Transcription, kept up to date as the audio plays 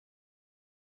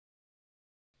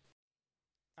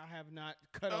I have not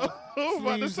cut off I was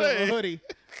about to sleeves of say. a hoodie.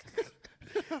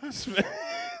 This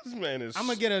man is. I'm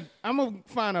gonna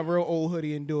find a real old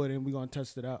hoodie and do it, and we're gonna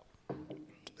test it out.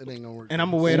 It ain't gonna work. And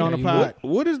I'm gonna wear it on the pod.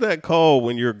 What is that called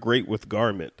when you're great with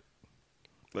garment?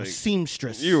 A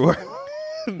seamstress. You are.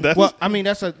 That's, Well, I mean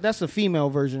that's a female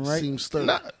version, right? Seamster.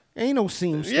 Nah, Ain't no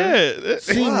seamstress. yeah.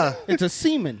 Seam, it's a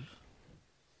seaman.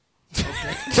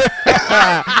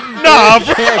 Nah,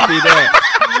 bro. Can't be that.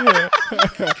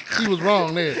 He was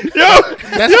wrong there. Yo,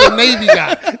 That's the Navy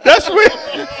guy. that's where.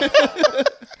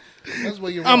 That's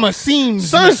where you're wrong. I'm a seamsman.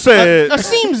 Son said. A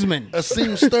seamsman. A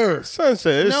seamster. Son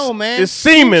said. No, man. It's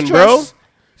semen, bro.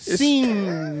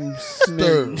 Seamsman.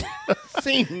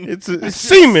 Seam. It's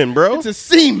semen, bro. It's a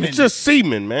seaman. It's just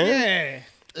semen, man. Yeah.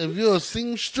 If you're a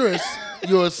seamstress,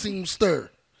 you're a seamster.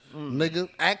 Nigga,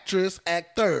 actress,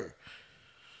 actor.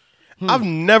 I've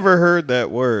never heard that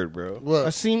word, bro. What? A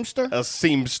seamster. A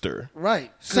seamster.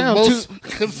 Right. Sound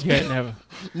Cause Yeah, never.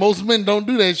 most men don't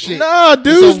do that shit. Nah,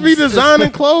 dudes So- be designing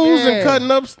clothes Yeah. and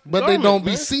cutting up. But they don't be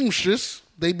garments, seamstress.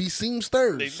 They be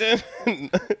seamsters.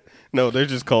 man. No, they're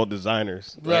just called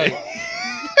designers. Right.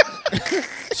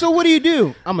 So what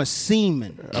do? I'm a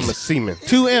seaman. I'm a seaman.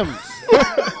 2 M's.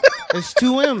 It's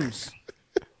 2 M's.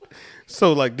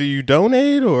 So, like, do you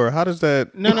donate or how does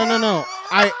that? No.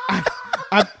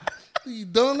 You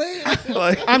donate?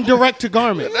 Like, I'm direct to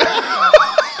garment.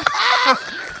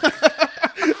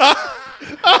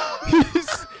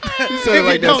 You said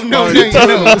like that's don't know, funny. then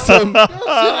you know.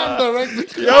 I'm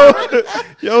directed.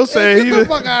 yo, say Get he. the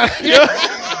fuck out of here.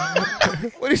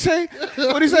 What'd he say?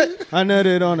 What'd he say? I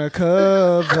nutted on a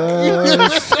covers.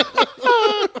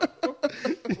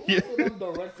 I'm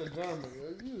directed garment.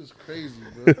 You is crazy,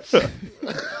 bro.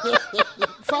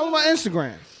 Follow my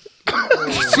Instagram. You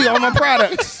can see all my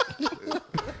products.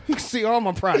 You can see all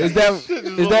my products. Is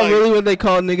that really what they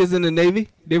call niggas in the Navy?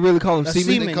 They really call them a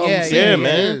seamen? seaman? call Yeah, them yeah, seamen.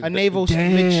 man. A naval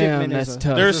midshipman Damn, is that's a.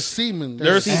 tough. There's seamen.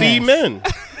 There's Yes. seamen.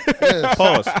 Yes.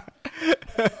 Pause.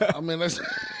 I mean, that's.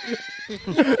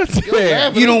 Yeah.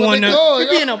 You don't want none.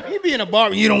 none. You be in a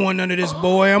bar. You don't want none of this,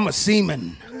 boy. I'm a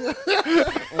seaman.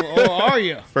 or are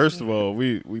you? First of all,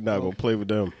 we not gonna play with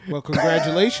them. Well,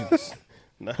 congratulations.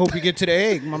 Hope you get to the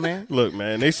egg, my man. Look,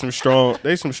 man, they some strong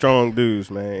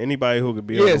dudes, man. Anybody who could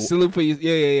be on Yeah, the, salute for you.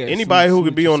 Yeah. anybody who Salute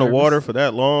could be your on the service. water for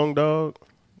that long, dog.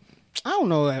 I don't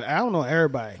know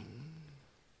everybody.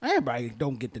 Everybody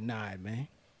don't get denied, man.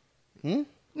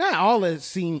 Not all the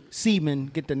seamen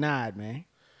get denied, man.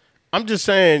 I'm just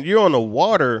saying, you're on the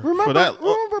water for that.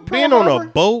 remember Pearl Being on a Harbor?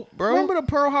 boat, bro. Remember the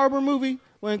Pearl Harbor movie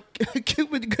when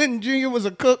Cuba Gooding Jr. was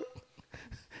a cook?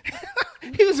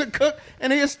 He was a cook,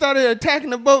 and they just started attacking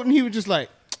the boat, and he was just like,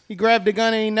 he grabbed the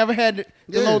gun, and he never had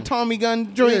the little Tommy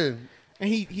gun joint, Yeah. and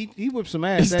he whipped some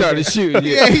ass. He started shooting.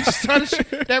 Yeah, he just started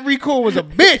shooting. That recoil was a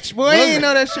bitch, boy. He didn't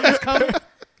know that shit was coming.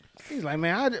 He's like,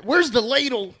 man, where's the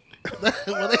ladle? He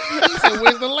said,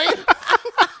 "Where's the lady?"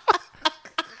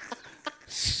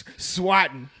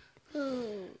 Swatting.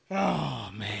 Oh,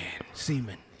 man.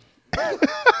 Seaman.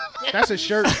 That's a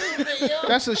shirt.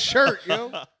 That's a shirt,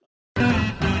 yo.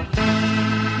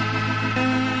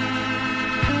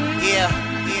 Yeah,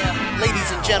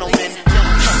 ladies and gentlemen, it's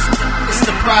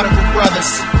the Prodigal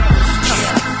Brothers.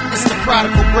 It's the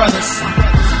Prodigal Brothers.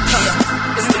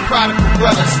 It's the Prodigal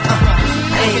Brothers.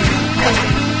 Hey,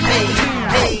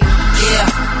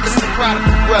 yeah, it's the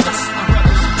Prodigal Brothers.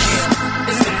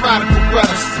 It's the Prodigal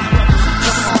Brothers.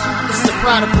 It's the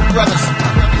Prodigal Brothers.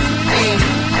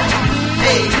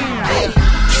 Yeah.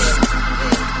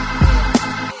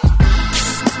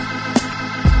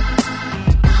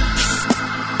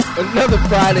 Another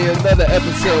Friday, another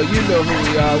episode. You know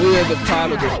who we are. We are the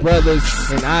Prodigal Brothers,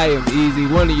 and I am Easy,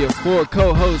 one of your 4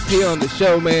 co-hosts here on the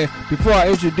show, man. Before I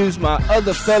introduce my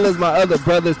other fellas, my other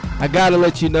brothers, I gotta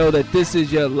let you know that this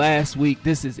is your last week.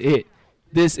 This is it.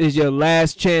 This is your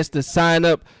last chance to sign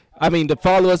up. To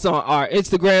follow us on our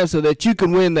Instagram so that you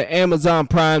can win the Amazon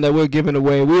Prime that we're giving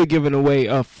away. We're giving away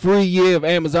a free year of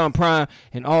Amazon Prime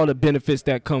and all the benefits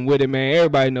that come with it, man.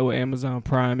 Everybody know what Amazon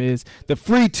Prime is. The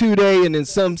free 2-day, and in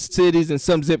some cities and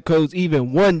some zip codes,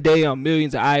 even 1 day on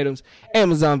millions of items.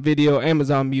 Amazon Video,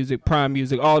 Amazon Music, Prime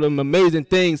Music, all them amazing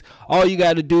things. All you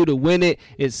got to do to win it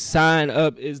is sign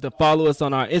up, is to follow us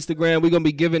on our Instagram. We're going to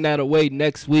be giving that away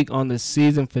next week on the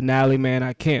season finale, man.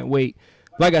 I can't wait.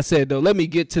 Like I said, though, let me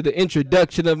get to the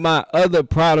introduction of my other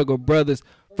Prodigal Brothers.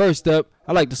 First up,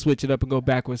 I like to switch it up and go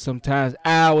backwards sometimes.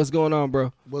 Al, what's going on,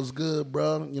 bro? What's good,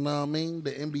 bro? You know what I mean?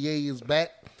 The NBA is back.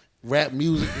 Rap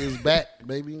music is back,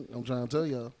 baby. I'm trying to tell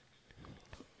y'all.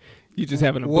 You just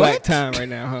having a black time right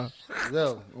now, huh?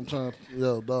 Yo, I'm trying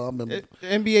to, dog, I've been. The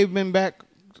NBA been back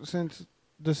since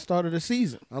the start of the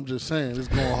season. I'm just saying it's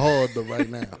going hard though right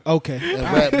now. Okay. And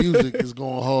rap music is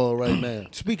going hard right now.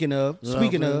 Speaking of, You know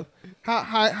what I'm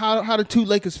saying? how the two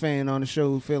Lakers fan on the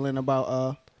show feeling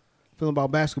about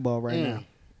basketball right now?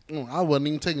 I wasn't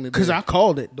even taking it Because there. I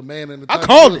called it. The man in the I top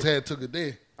called goods it. had took it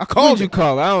there. I Who'd called you it.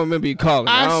 call it? I don't remember you calling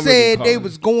it. I don't remember you said they calling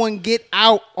was going to get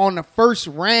out on the first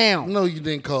round. No, you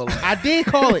didn't call it. I did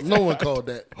call it. No one called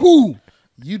that. Who?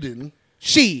 You didn't.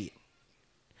 Shit.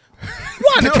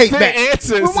 Why No to take fair back?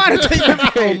 answers. Why to take back? I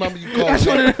don't remember you calling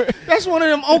that. That's one of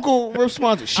them uncle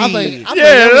responses. Shit. I think Yeah,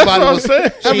 that's what everybody I'm was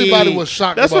saying. everybody was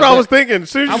shocked. That's about what I that. was thinking. As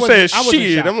soon as you said I wasn't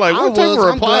shit, shocked. I'm like, I what type of was.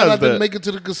 I'm reply glad I is didn't that? make it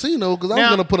to the casino because I was Now-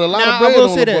 going to put a lot now, of bread I will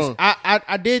on say the this. bun.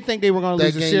 I did think they were going to That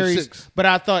lose the game series, 6. but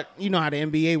I thought, you know how the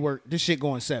NBA worked. This shit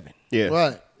going 7. Yeah.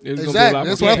 Right. It was gonna be a Exactly. lot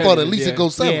That's more what I thought. At competitive, least yeah. it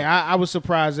goes 7. Yeah, I was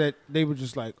surprised that they were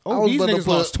just like, I oh, was these about to niggas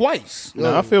put- lost twice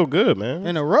No, I feel good, man.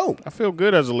 in a row. I feel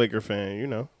good as a Laker fan. You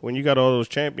know, when you got all those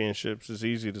championships, it's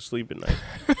easy to sleep at night.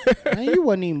 Man, you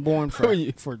wasn't even born for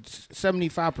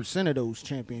 75% of those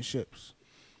championships.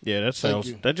 Yeah, that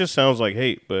you. just sounds like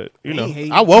hate, but you know, Ain't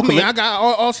hate. I welcome mean, it. I got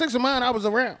all 6 of mine. I was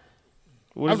around.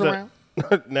 What I is was that?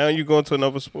 around. Now you going to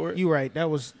another sport? You right.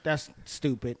 That's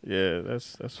stupid. Yeah,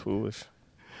 that's foolish.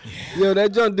 Yo,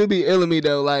 that junk do be illing me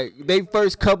though. Like, they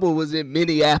first couple was in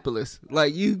Minneapolis.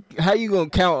 Like, how you gonna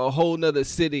count a whole nother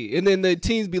city? And then the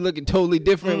teams be looking totally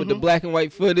different with the black and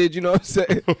white footage. You know what I'm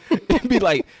saying? It'd be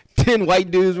like 10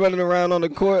 white dudes running around on the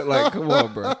court. Like, come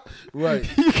on, bro. Right.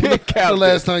 You can't The count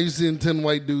last that. time you seen 10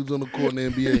 white dudes on the court in the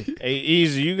NBA. Hey,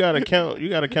 easy. You gotta count. You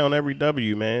gotta count every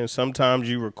W, man. Sometimes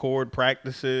you record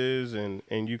practices, and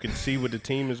you can see what the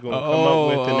team is gonna come up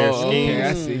with in their schemes. Okay,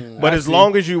 I see. But as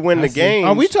long as you win the game,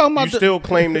 Are we talking about you the- still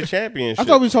claim the championship. I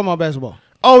thought we were talking about basketball.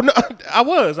 Oh no, I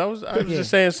was Yeah. just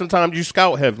saying. Sometimes you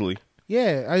scout heavily.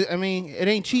 Yeah, I mean, it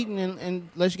ain't cheating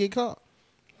unless you get caught.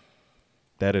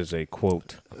 That is a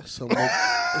quote. That's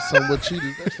somewhat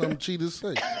cheaters. That's something cheaters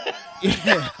say.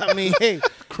 Yeah, I mean, hey,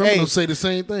 Criminals say the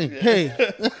same thing. hey,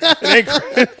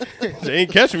 They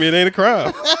ain't catching me. It ain't a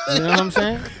crime. you know what I'm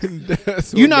saying?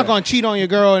 That's You're what not that- gonna cheat on your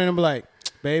girl and then be like,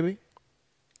 baby,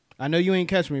 I know you ain't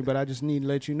catch me, but I just need to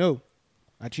let you know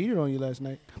I cheated on you last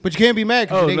night. But you can't be mad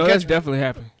because Oh, you no, didn't that's catch me. definitely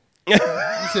happened. You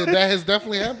said that has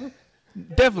definitely happened?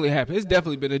 Definitely happened. It's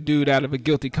definitely been a dude out of a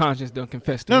guilty conscience done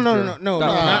confessed to No, his no, girl. no, no, no,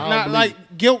 Nah, I not don't believe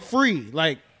like guilt free.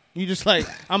 Like you just like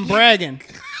I'm bragging.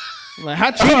 Like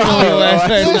I cheated on you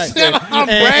last You night, said I'm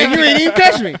and you ain't even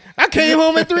catch me. I came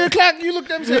home at 3:00. You looked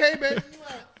at me and said, "Hey, baby."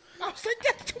 I was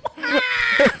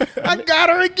like, "I got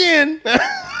her again.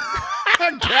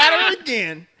 I got her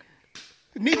again."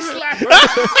 Knee slapper.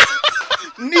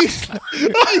 Knee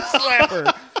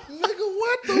slapper. Nigga,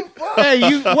 what the fuck? Hey,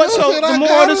 you. What? So said the I moral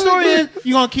got of the her story again. is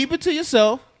you gonna keep it to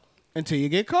yourself until you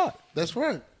get caught. That's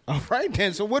right. All right,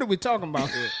 then. So what are we talking about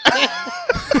here?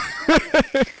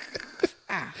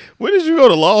 When did you go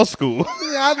to law school?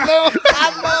 Yeah, I know.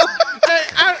 Hey,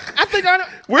 I think I.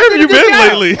 Where have you been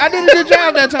lately? I did a good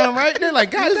job that time, right? They're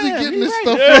like, God Where's he damn, getting you this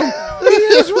right.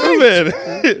 stuff from? Man.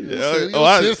 Your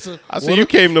I sister- see what- you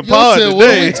came to Yo pod said, what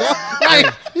are we today. talking-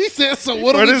 Like, he said, so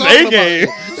what are Where we this talking A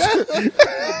about? game?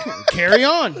 Carry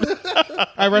on.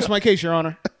 I rest my case, Your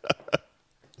Honor.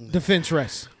 Defense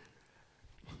rests.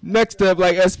 Next up,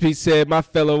 like SP said, my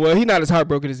fellow, well, he not as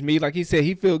heartbroken as me. Like he said,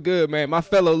 he feel good, man. My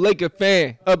fellow Laker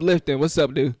fan, uplifting. What's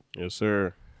up, dude? Yes,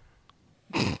 sir.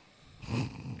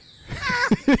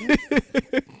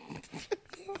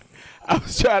 I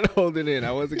was trying to hold it in.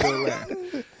 I wasn't going to laugh.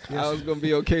 I was going to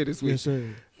be okay this week. Yes, sir.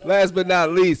 Last but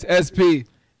not least, SP.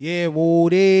 Yeah,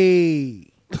 Woody.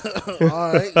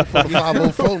 All right, for the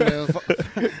 504 now.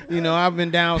 You know, I've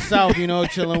been down south, you know,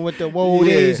 chilling with the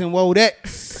Wodies and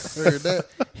Wodettes. Heard that.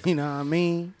 You know what I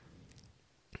mean?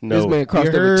 No. This man crossed You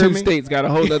over heard 2 me? states, got a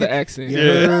whole other accent. You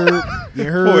Yeah. heard, you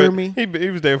heard Boy, me? He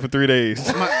was there for 3 days.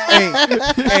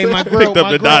 Hey, my grill. Picked up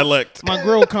my the grill, dialect. My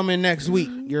grill coming next week.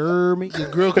 You heard me? The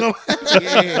grill come.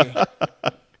 Yeah.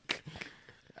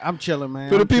 I'm chilling, man.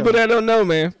 For the I'm people chilling. that don't know,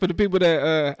 man, for the people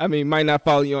that, might not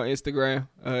follow you on Instagram.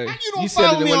 How you don't said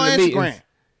follow it in me one on of the Instagram? meetings.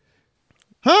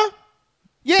 Huh?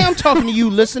 Yeah, I'm talking to you,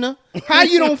 listener. How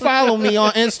you don't follow me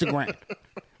on Instagram?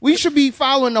 We should be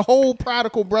following the whole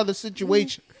Prodigal Brother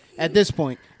situation at this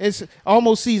point. It's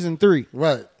almost season 3.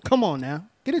 Right. Come on now.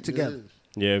 Get it together.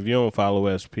 Yeah, if you don't follow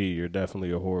SP, you're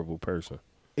definitely a horrible person.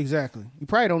 Exactly. You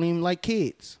probably don't even like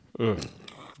kids.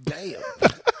 Damn.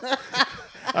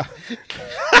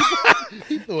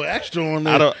 He threw extra on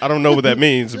there. I don't know what that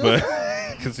means, but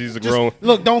because he's a grown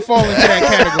Look, don't fall into that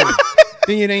category.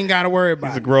 Then you ain't got to worry about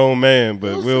he's a it. grown man,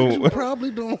 but You we'll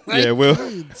probably don't like yeah we'll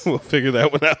kids. we'll figure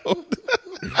that one out.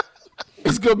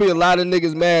 It's gonna be a lot of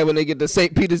niggas mad when they get to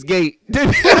St. Peter's Gate.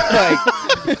 Like,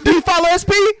 do you follow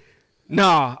SP?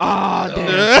 Nah. Oh,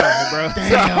 damn. Sorry, bro.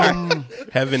 Damn.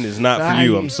 Heaven is not for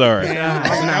you. I'm sorry.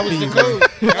 That was the code.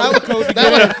 That was the code to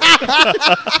get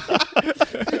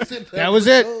in. That was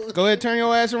it. Go ahead, turn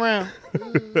your ass around.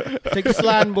 Take the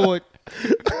sliding board.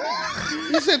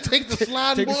 He said, "Take the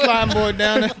sliding Take board." the sliding board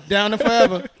down to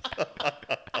forever.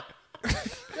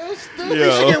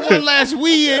 Yo. Get one last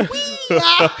wee in. Take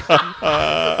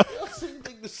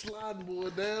the sliding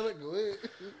board down. Go ahead.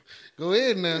 Go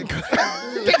ahead now.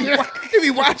 He be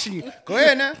watching you. Go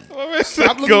ahead now.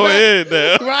 Stop looking Go back. ahead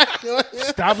now. Right. Go ahead.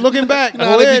 Stop looking back.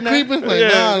 Nah, Go they ahead be now. creeping. Like,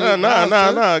 Yeah,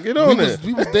 son. nah. Get on We it.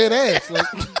 was dead ass. Like,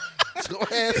 go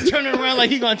ahead. Turning around like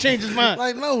he gonna change his mind.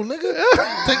 Like, no, nigga.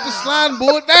 Take the sliding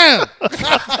board down.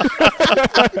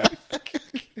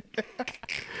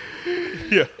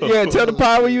 Yeah, tell the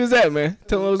pod where you was at, man.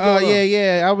 Tell them what was going on.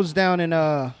 Yeah. I was down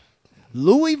in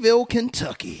Louisville,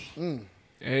 Kentucky.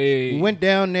 Hey. We went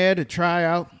down there to try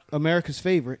out America's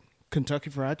favorite,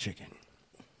 Kentucky Fried Chicken.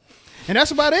 And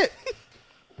that's about it.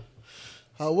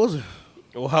 How was it?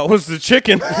 Well, how was the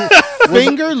chicken?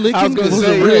 Finger licking gonna good.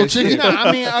 say, real yeah, chicken? No,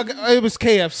 I mean, it was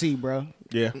KFC, bro.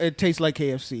 Yeah. It tastes like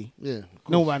KFC. Yeah.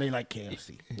 Nobody like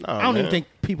KFC. Nah, I don't even man. think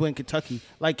people in Kentucky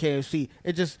like KFC.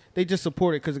 They just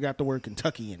support it because it got the word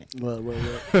Kentucky in it.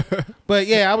 Right. But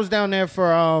yeah, I was down there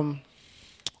for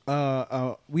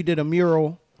we did a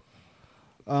mural,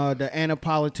 the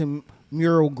Annapolitan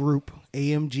Mural Group,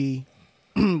 AMG.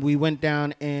 We went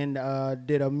down and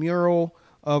did a mural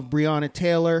of Breonna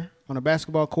Taylor on a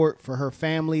basketball court for her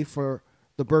family for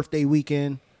the birthday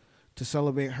weekend to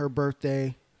celebrate her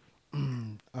birthday.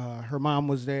 Her mom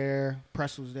was there,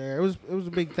 press was there. It was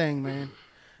a big thing, man.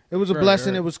 It was a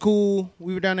blessing. right. It was cool.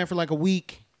 We were down there for like a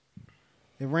week.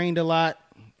 It rained a lot.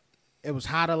 It was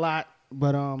hot a lot,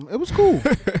 but it was cool.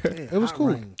 It was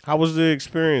cool. How was the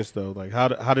experience though? Like, how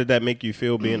did that make you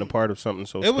feel being a part of something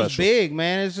so It special? was big,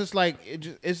 man. It's just like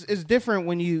it's different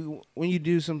when you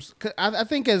do some. 'Cause I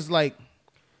think as like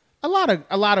a lot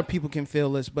of people can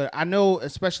feel this, but I know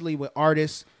especially with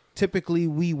artists, typically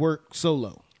we work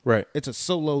solo. Right. It's a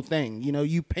solo thing. You know,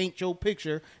 you paint your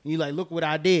picture and you like, look what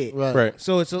I did. Right.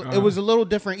 So it was a little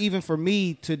different even for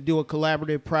me to do a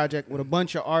collaborative project with a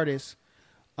bunch of artists.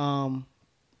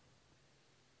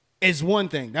 Is one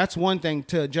thing. That's one thing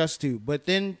to adjust to. But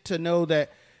then to know that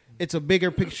it's a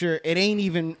bigger picture, it ain't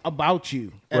even about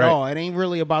you at Right. all. It ain't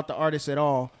really about the artist at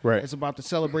all. Right. It's about the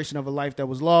celebration of a life that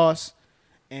was lost,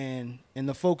 and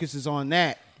the focus is on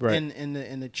that. Right. And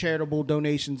the charitable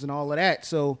donations and all of that.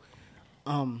 So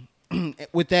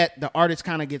with that, the artist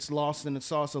kind of gets lost in the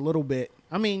sauce a little bit.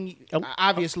 I mean,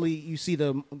 obviously you see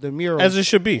the mural. As it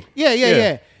should be.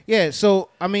 Yeah. So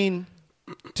I mean,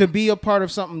 to be a part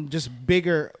of something just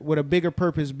bigger with a bigger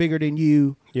purpose, bigger than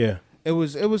you. Yeah. It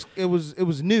was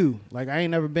new. Like I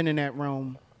ain't never been in that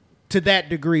realm to that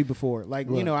degree before. Like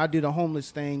you know, I do the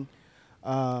homeless thing,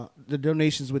 the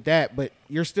donations with that, but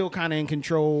you're still kind of in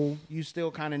control. You still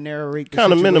kind of narrate. The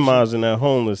Kind of situation. minimizing that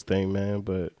homeless thing, man.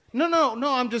 But No.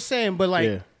 I'm just saying, but like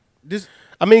Yeah. this.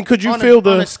 I mean, could you on feel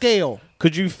on a scale?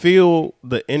 Could you feel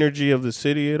the energy of the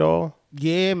city at all?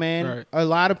 Yeah, man. Right. A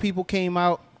lot of people came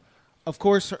out. Of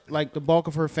course, like the bulk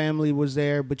of her family was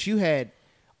there, but you had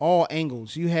all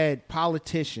angles. You had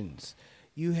politicians.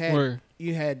 You had Word.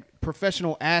 you had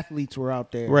professional athletes were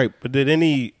out there. Right. But did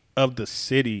any of the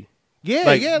city, Yeah,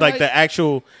 like yeah. the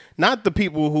actual, not the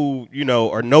people who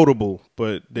are notable,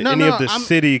 but did any of the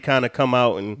city kind of come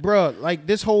out and Bruh, like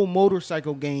this whole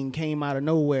motorcycle gang came out of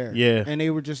nowhere. Yeah. And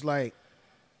they were just like,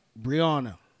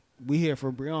 Breonna, we here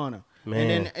for Breonna.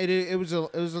 Man. And then it was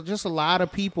just a lot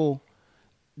of people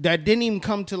that didn't even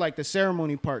come to like the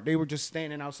ceremony part. They were just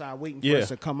standing outside waiting for Yeah. us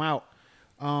to come out.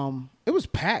 It was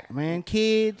packed, man.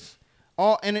 Kids,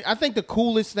 all, and I think the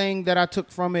coolest thing that I took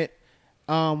from it,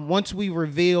 once we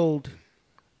revealed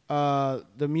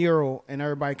the mural and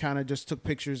everybody kind of just took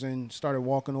pictures and started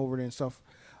walking over it and stuff.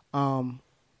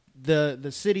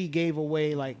 The city gave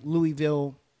away like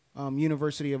Louisville,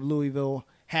 University of Louisville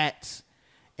hats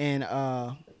and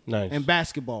nice and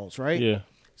basketballs, right? Yeah.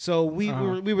 So we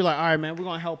were like, all right, man, we're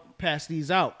gonna help pass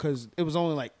these out because it was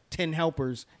only like 10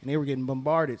 helpers and they were getting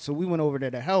bombarded. So we went over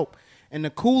there to help. And the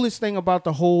coolest thing about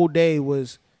the whole day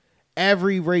was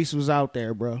every race was out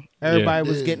there, bro. Everybody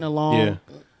was getting along. Yeah.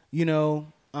 You know,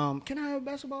 can I have a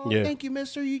basketball? Yeah. Thank you,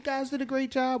 mister. You guys did a great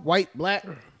job. White, black,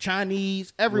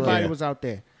 Chinese, everybody Yeah. was out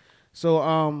there.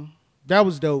 So that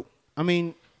was dope. I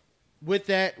mean, with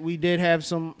that, we did have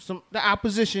some the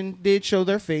opposition did show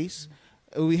their face.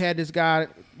 We had this guy,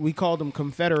 we called him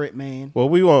Confederate Man. Well,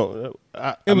 we won't.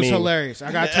 It was hilarious. I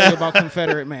got to tell you about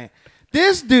Confederate Man.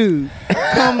 This dude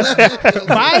comes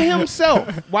by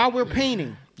himself while we're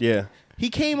painting. Yeah. He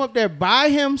came up there by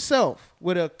himself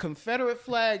with a Confederate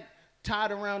flag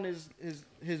tied around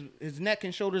his neck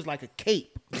and shoulders like a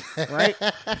cape, right?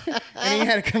 And he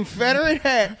had a Confederate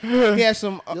hat. He had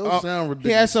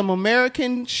some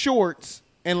American shorts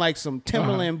and like some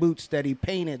Timberland boots that he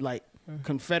painted like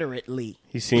Confederately.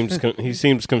 He seems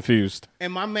confused.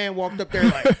 And my man walked up there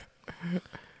like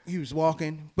he was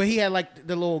walking, but he had like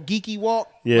the little geeky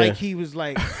walk, like he was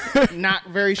like not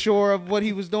very sure of what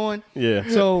he was doing. Yeah.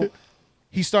 So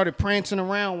he started prancing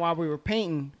around while we were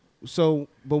painting. So,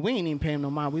 but we ain't even paying him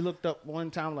no mind. We looked up one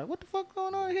time like, what the fuck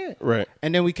going on here? Right.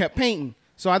 And then we kept painting.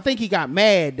 So I think he got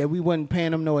mad that we wasn't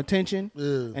paying him no attention.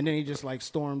 Yeah. And then he just like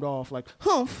stormed off like,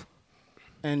 humph,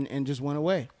 and just went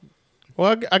away.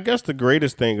 Well, I guess the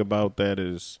greatest thing about that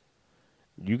is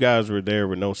you guys were there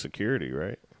with no security,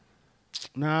 right?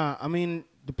 Nah, I mean,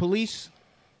 the police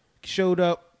showed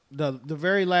up the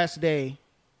very last day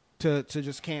to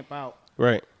just camp out.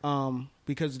 Right.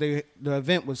 Because the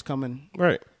event was coming.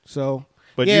 Right. So,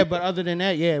 but but other than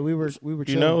that, we were you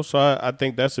chilling. know, so I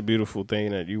think that's a beautiful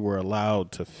thing that you were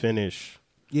allowed to finish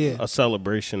a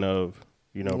celebration of,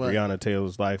 Breonna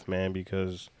Taylor's life, man,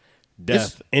 because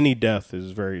any death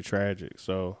is very tragic.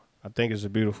 So I think it's a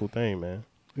beautiful thing, man.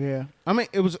 Yeah. I mean,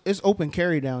 it's open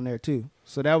carry down there too.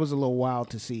 So that was a little wild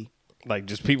to see. Like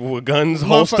just people with guns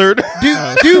holstered.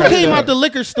 Dude came out the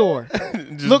liquor store.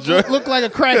 Looked like a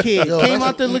crackhead. Came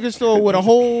out the liquor store with a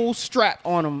whole strap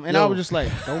on him. And I was just like,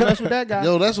 don't mess with that guy.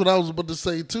 Yo, that's what I was about to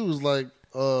say too. Is like,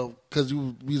 because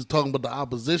we was talking about the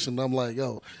opposition. I'm like,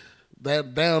 yo,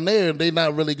 that down there, they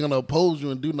not really going to oppose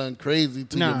you and do nothing crazy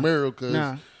to your mural.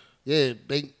 Because, they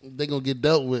going to get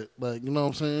dealt with. Like, you know what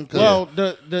I'm saying? Well,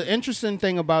 the interesting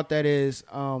thing about that is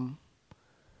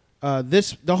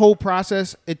the whole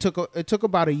process, it took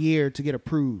about a year to get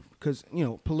approved because,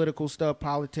 political stuff,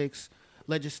 politics,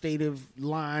 legislative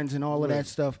lines and all of that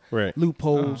stuff,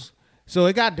 loopholes. So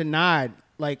it got denied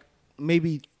like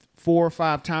maybe 4 or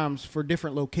 5 times for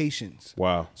different locations.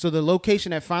 Wow. So the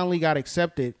location that finally got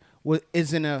accepted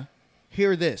is in a,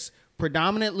 hear this,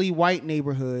 predominantly white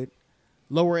neighborhood,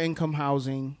 lower income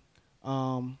housing,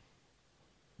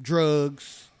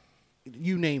 drugs,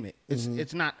 you name it. It's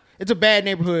a bad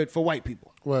neighborhood for white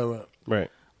people. Right.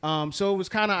 So it was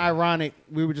kind of ironic.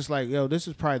 We were just like, yo, this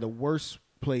is probably the worst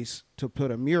place to put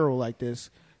a mural like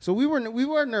this. So we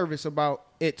were nervous about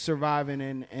it surviving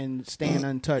and staying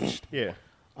untouched. Yeah.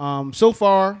 So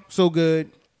far, so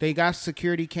good. They got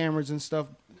security cameras and stuff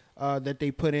that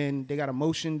they put in. They got a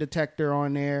motion detector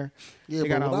on there. Yeah, they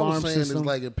got but an what alarm I was saying system. is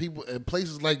like in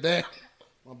places like that,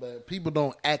 my bad, people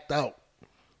don't act out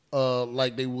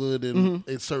like they would in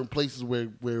certain places where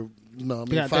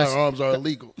firearms are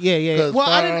illegal. Yeah. Well,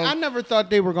 I never thought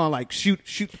they were gonna like shoot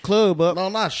the club up. No,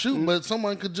 not shoot, but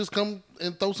someone could just come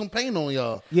and throw some paint on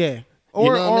y'all. Yeah.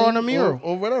 Or on a mural.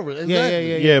 Or whatever.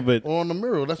 Exactly. Yeah, but or on the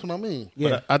mural. That's what I mean.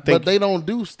 Yeah. But they don't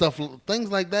do things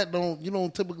like that. You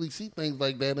don't typically see things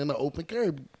like that in an open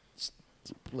carry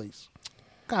place.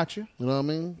 Gotcha. You know what I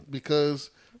mean? Because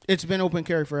it's been open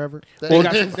carry forever. They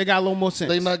got a little more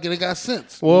sense. They got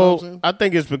sense. Well, you know I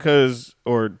think it's because,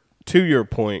 or to your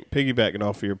point, piggybacking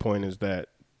off of your point, is that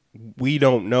we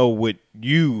don't know what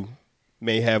you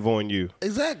may have on you.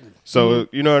 Exactly. So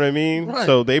you know what I mean? Right.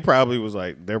 So they're probably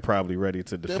ready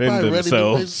to defend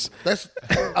themselves. That's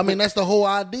the whole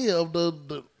idea of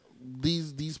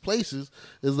these places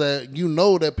is that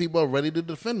that people are ready to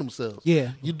defend themselves.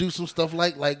 Yeah. You do some stuff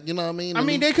like you know what I mean? I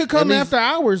mean, they could come after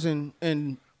hours and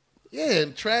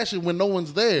and trash it when no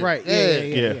one's there. Right.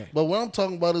 Yeah. But what I'm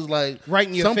talking about is like right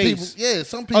in your face.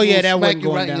 Some people that smack you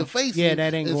going right down. in your face. Yeah,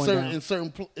 that ain't going down.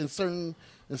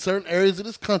 In certain areas of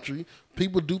this country,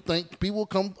 people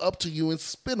come up to you and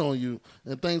spit on you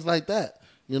and things like that,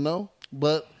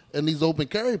 But in these open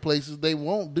carry places, they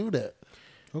won't do that.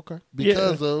 Okay.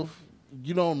 Because of,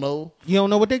 you don't know. You don't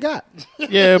know what they got.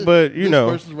 Yeah, but, this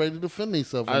person's ready to defend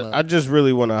themselves. I just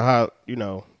really want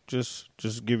to,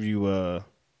 just give you,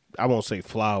 I won't say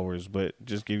flowers, but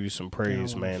just give you some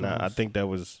praise, man. I think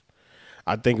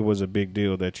it was a big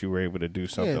deal that you were able to do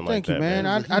something like that. Thank you, man.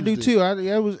 man. I do too.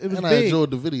 It was and big. I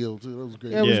enjoyed the video too. That was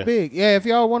great. Yeah, it was big. Yeah, if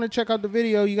y'all want to check out the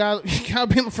video, you gotta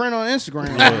be my friend on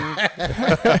Instagram.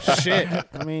 Shit.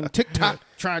 I mean, TikTok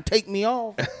trying to take me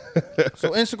off.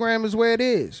 So Instagram is where it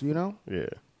is, Yeah.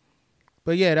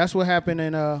 But yeah, that's what happened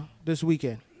in this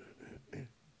weekend.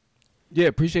 Yeah,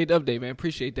 appreciate the update, man.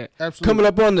 Appreciate that. Absolutely. Coming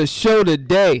up on the show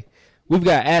today, we've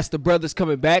got Ask the Brothers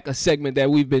coming back, a segment that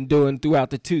we've been doing throughout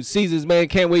the 2 seasons, man.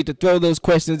 Can't wait to throw those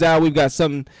questions out. We've got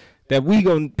something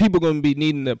that people gonna be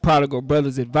needing the prodigal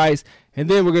brother's advice, and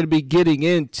then we're gonna be getting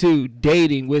into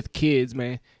dating with kids,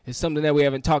 man. It's something that we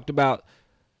haven't talked about.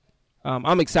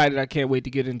 I'm excited. I can't wait to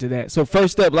get into that. So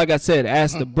first up, like I said,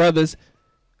 ask the brothers.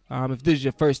 If this is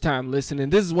your first time listening,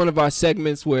 this is one of our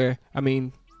segments where,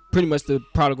 pretty much the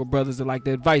prodigal brothers are like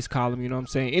the advice column, you know what I'm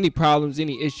saying? Any problems,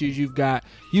 any issues you've got,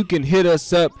 you can hit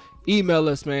us up, email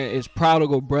us, man. It's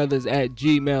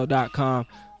prodigalbrothers@gmail.com.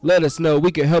 Let us know.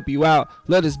 We can help you out.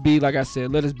 Let us be, like I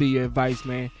said, let us be your advice,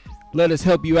 man. Let us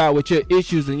help you out with your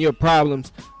issues and your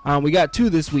problems. We got 2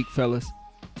 this week, fellas.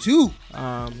 2?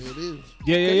 It is.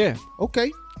 Yeah.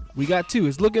 Okay. We got 2.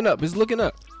 It's looking up.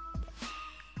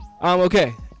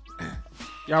 Okay.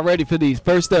 Y'all ready for these?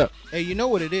 First up. Hey, you know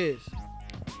what it is?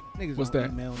 Niggas What's don't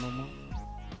that? email no more.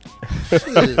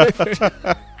 Shit.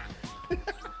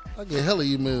 I get hella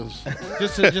emails.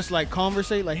 just like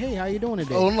conversate, like, hey, how you doing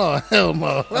today? Oh no, hell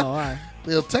no. Oh, all right.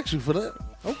 They'll text you for that.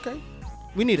 Okay.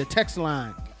 We need a text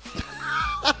line.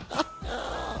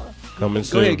 Coming Go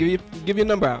soon. ahead, give your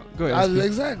number out. Go ahead.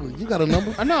 Exactly. You got a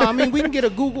number? No, we can get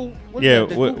a Google. Yeah,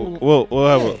 Google?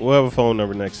 we'll have a phone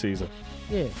number next season.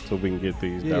 Yeah. So we can get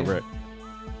these Yeah. direct.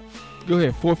 Go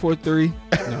ahead, 443.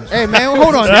 No. Hey, man,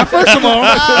 hold on. Now, first of all,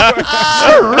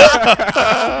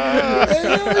 Hey,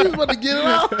 yo, he's about to get it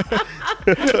out.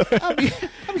 I'll be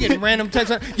getting random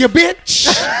texts. You bitch.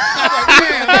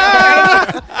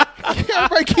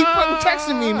 Everybody keep fucking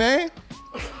texting me, man.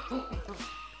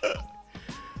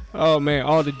 Oh, man,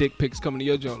 all the dick pics coming to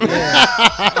your joint.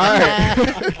 Yeah.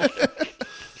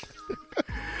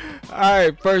 All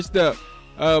right, first up.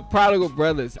 Prodigal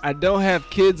brothers. I don't have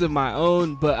kids of my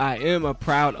own, but I am a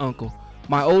proud uncle.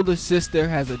 My older sister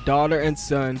has a daughter and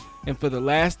son, and for the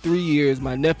last 3 years,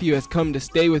 my nephew has come to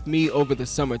stay with me over the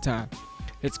summertime.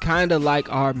 It's kind of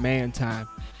like our man time.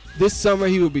 This summer,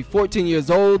 he will be 14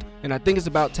 years old, and I think it's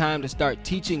about time to start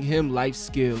teaching him life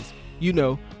skills. You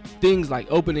know, things like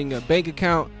opening a bank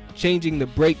account, changing the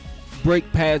brake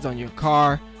pads on your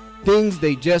car, things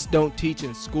they just don't teach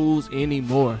in schools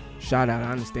anymore. Shout out,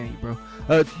 I understand you, bro.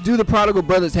 Do the prodigal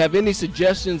brothers have any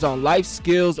suggestions on life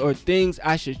skills or things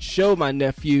I should show my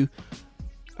nephew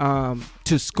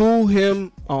to school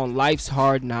him on life's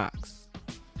hard knocks?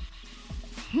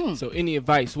 So any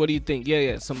advice? What do you think?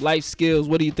 Yeah, some life skills.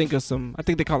 What do you think of some? I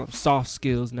think they call them soft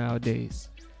skills nowadays.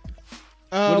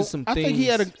 What are some I things? think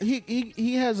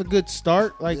he has a good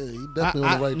start. Like, Yeah, he definitely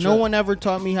on the right no track. one ever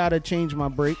taught me how to change my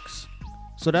brakes,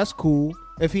 so that's cool.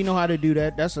 If he know how to do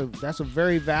that, that's a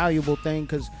very valuable thing,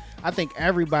 because I think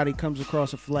everybody comes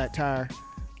across a flat tire,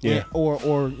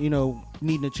 or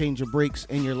needing to change your brakes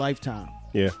in your lifetime.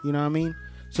 Yeah. You know what I mean?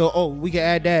 So, we can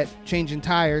add that, changing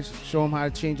tires, show him how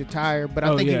to change a tire, but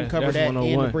I think you can cover that's that and the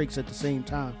 101. brakes at the same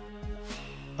time.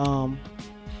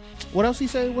 What else he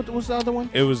say? What's the other one?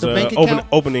 It was the bank account?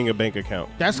 opening a bank account.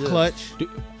 That's Yes. clutch.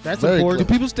 That's Very important.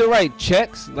 Do people still write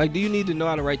checks? Like, do you need to know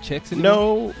how to write checks anymore?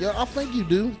 No. Yeah, I think you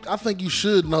do. I think you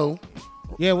should know.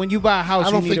 Yeah, when you buy a house,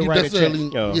 I don't you need think to you write a check.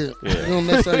 necessarily. Oh, Yeah, yeah. you don't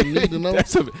necessarily need to know.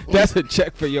 That's a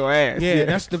check for your ass. Yeah,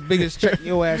 that's the biggest check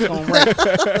your ass gonna write.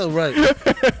 Right.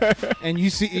 And you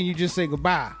just say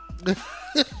goodbye. Because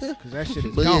that shit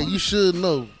is But yeah, gone. you should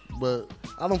know. But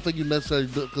I don't think you necessarily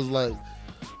do, because like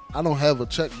I don't have a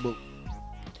checkbook,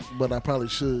 but I probably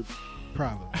should.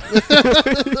 Probably.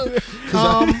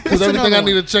 Because everything I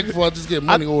need to check for, I just get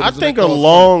money orders. I and think it costs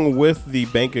along with the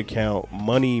bank account,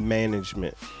 money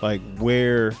management, like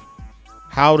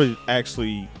how to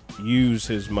actually use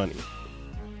his money.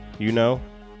 You know,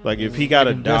 like if he got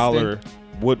Like $1,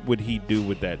 what would he do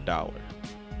with that $1?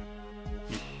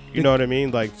 You know what I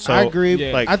mean? Like, so I agree.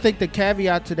 Yeah. Like, I think the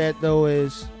caveat to that though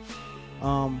is,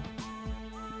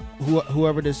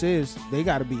 whoever this is, they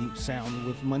got to be sound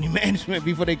with money management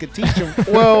before they could teach him.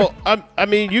 well, I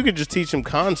mean, you could just teach him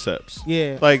concepts.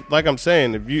 Yeah. Like I'm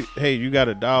saying, if you got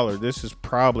 $1, this is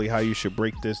probably how you should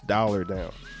break this $1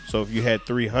 down. So if you had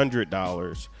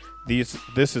 $300,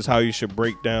 this is how you should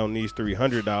break down these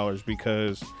 $300,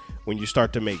 because when you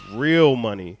start to make real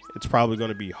money, it's probably going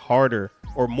to be harder,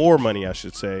 or more money, I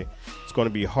should say. It's going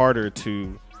to be harder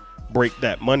to break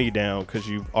that money down because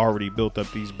you've already built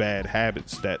up these bad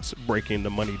habits that's breaking the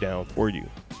money down for you.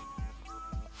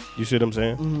 You see what I'm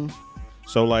saying? Mm-hmm.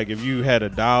 So like if you had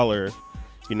 $1,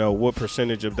 what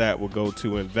percentage of that would go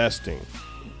to investing?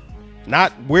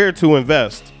 Not where to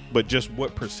invest, but just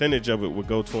what percentage of it would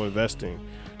go to investing?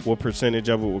 What percentage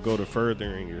of it will go to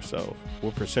furthering yourself?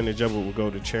 What percentage of it will go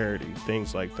to charity?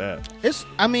 Things like that.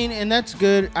 And that's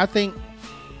good. I think,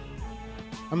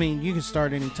 you can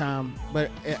start anytime, but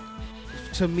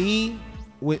to me,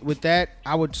 with that,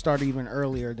 I would start even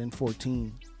earlier than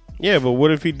 14. Yeah, but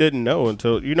what if he didn't know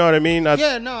until, you know what I mean? I'm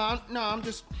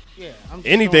just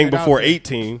anything before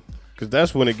 18, because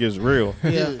that's when it gets real.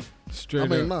 Yeah.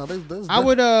 Straight up. I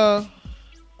would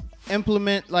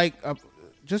implement like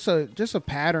just a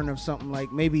pattern of something,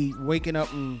 like maybe waking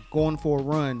up and going for a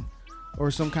run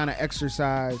or some kind of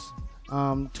exercise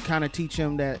to kind of teach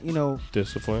him that,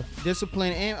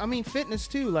 discipline, and I mean fitness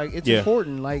too. Like it's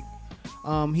important. Like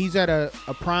he's at a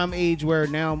prime age where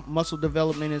now muscle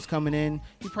development is coming in.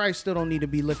 He probably still don't need to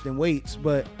be lifting weights,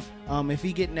 but if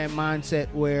he get in that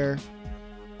mindset where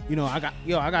I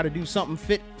got to do something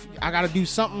fit. I got to do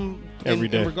something in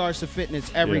regards to fitness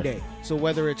every day. So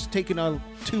whether it's taking a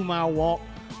 2-mile walk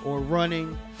or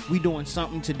running, we doing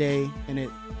something today, and it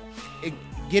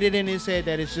get it in his head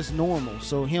that it's just normal.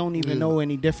 So he don't even know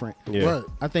any different. Yeah. Right.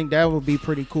 I think that would be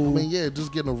pretty cool. I mean,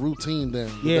 just getting a routine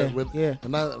down. Yeah.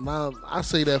 And I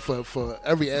say that for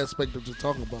every aspect that you're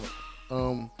talking about.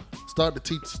 Start to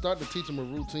teach them a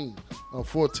routine.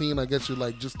 14, I guess you're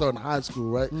like just starting high school,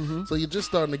 right? Mm-hmm. So you're just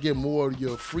starting to get more of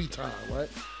your free time, right?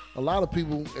 A lot of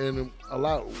people and a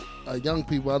lot of young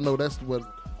people, I know that's what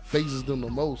phases them the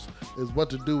most, is what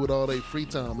to do with all their free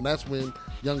time. And that's when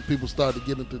young people start to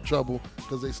get into trouble,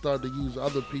 because they start to use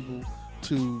other people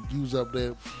to use up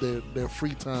their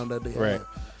free time that they have.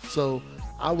 So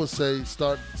I would say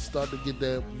start to get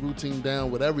that routine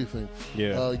down with everything.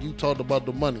 Yeah. You talked about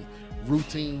the money.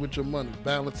 Routine with your money,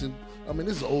 balancing. I mean,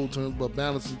 this is old terms, but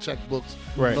balancing checkbooks,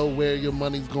 know where your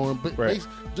money's going.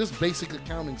 Just basic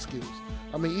accounting skills.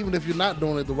 I mean, even if you're not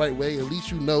doing it the right way, at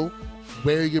least you know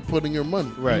where you're putting your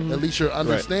money. Right. At least you're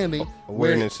understanding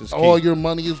awareness is all key. your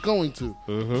money is going to.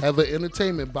 Mm-hmm. Have an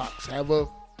entertainment box. Have a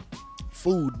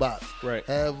food box. Right.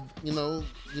 Have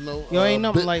ain't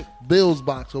nothing like bills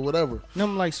box or whatever.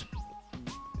 Nothing like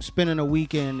spending a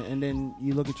weekend and then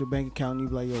you look at your bank account and you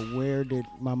be like, yo, where did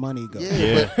my money go?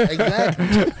 But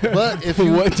exactly. But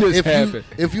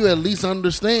if you at least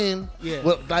understand,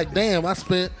 like, damn, I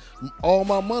spent all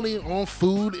my money on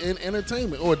food and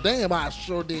entertainment, or damn, I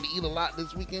sure did eat a lot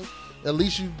this weekend. At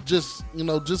least you just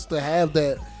to have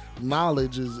that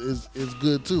knowledge is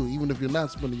good too, even if you're not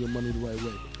spending your money the right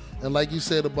way. And like you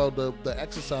said about the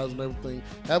exercise and everything,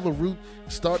 have a route.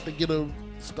 Start to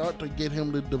get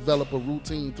him to develop a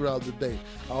routine throughout the day.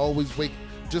 I always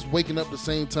waking up the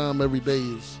same time every day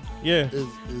is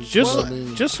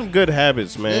just some good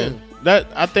habits, man. Yeah. That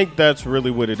I think that's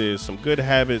really what it is. Some good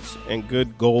habits and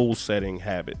good goal setting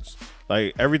habits.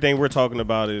 Like everything we're talking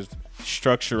about is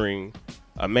structuring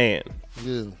a man.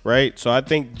 Yeah. Right? So I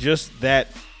think just that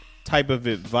type of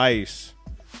advice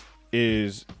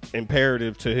is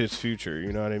imperative to his future,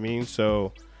 you know what I mean?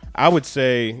 So I would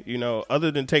say,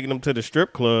 other than taking him to the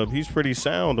strip club, he's pretty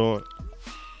sound on.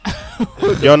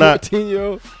 Y'all not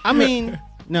 14-year-old? I mean,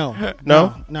 no,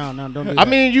 don't do that. I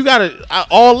mean, you gotta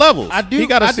all levels. He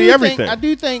gotta see everything. I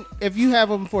do think if you have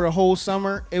him for the whole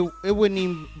summer, it wouldn't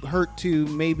even hurt to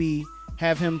maybe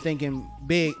have him thinking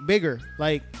bigger,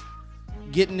 like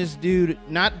getting this dude,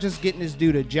 not just getting this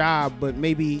dude a job, but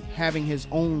maybe having his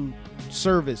own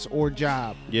service or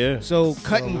job. Yeah. So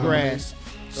cutting grass.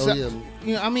 He's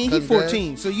 14,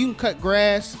 grass. So you can cut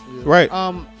grass. Yeah.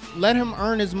 Right. Let him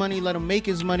earn his money. Let him make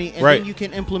his money, and then you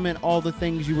can implement all the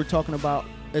things you were talking about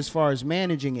as far as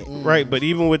managing it. Right. But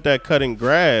even with that cutting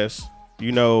grass,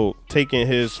 taking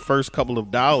his first couple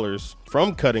of dollars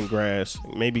from cutting grass,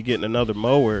 maybe getting another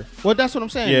mower. Well, that's what I'm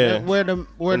saying. Yeah.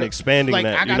 And expanding like,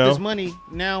 that. I got this money.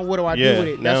 Now, what do I do with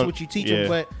it? That's what you teach him.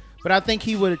 But I think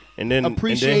he would appreciate it. And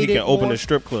then he can open a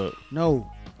strip club. No.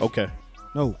 Okay.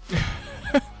 No.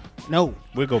 No.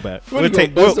 We'll go back. We'll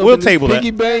table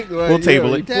that. Bank, we'll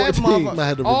table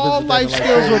it. All life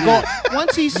skills were gone.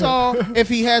 Once he saw, if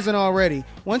he hasn't already,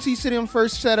 once he see them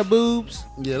first set of boobs,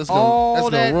 all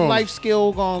that life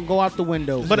skill gonna go out the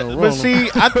window. But see,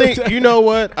 I think, you know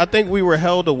what? I think we were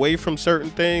held away from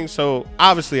certain things. So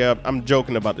obviously, I'm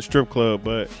joking about the strip club,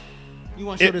 but you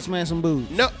want to show this man some boobs?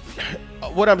 No.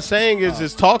 What I'm saying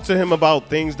is talk to him about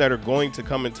things that are going to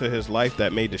come into his life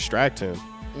that may distract him.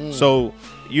 So,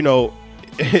 so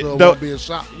it won't be a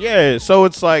shock. Yeah, so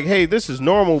it's like, hey, this is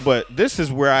normal, but this is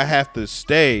where I have to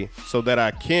stay so that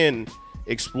I can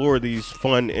explore these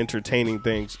fun, entertaining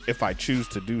things if I choose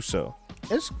to do so.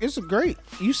 It's great.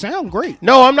 You sound great.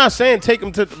 No, I'm not saying take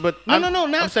him to, but no.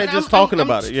 I'm saying just talking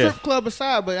about it. Yeah. Strip club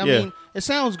aside, but I mean, it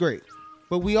sounds great.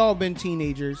 But we all been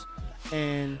teenagers,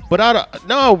 but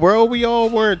we all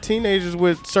weren't teenagers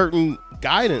with certain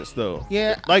guidance though.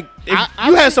 Yeah. Like if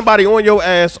you had somebody on your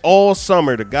ass all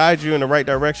summer to guide you in the right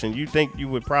direction, you think you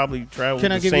would probably travel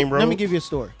the same road? Let me give you a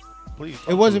story. Please.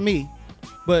 It wasn't me,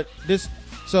 but this.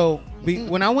 So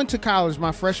when I went to college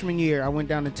my freshman year, I went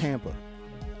down to Tampa,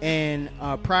 And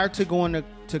prior to going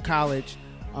to college,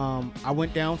 I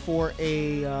went down for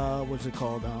a what's it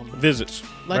called? Visits,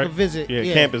 like right? a visit,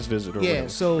 yeah, campus visit, or yeah. whatever.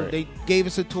 So right. they gave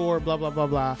us a tour, blah blah blah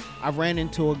blah. I ran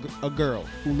into a girl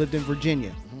who lived in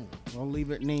Virginia. I'll leave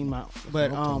her name out,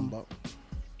 but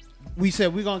we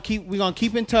said we're gonna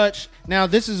keep in touch. Now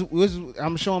this is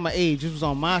I'm showing my age. This was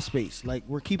on MySpace. Like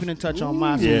we're keeping in touch on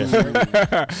MySpace.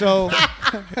 Yeah.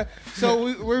 So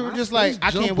we were just like,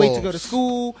 I can't wait to go to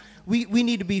school. We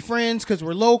need to be friends because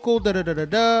we're local. Da da da da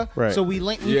da. Right. So we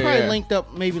probably linked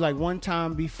up maybe like one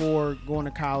time before going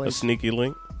to college. A sneaky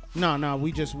link. No,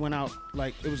 we just went out.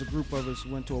 Like it was a group of us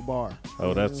went to a bar.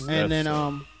 Oh, that's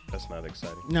not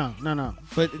exciting. No.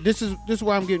 But this is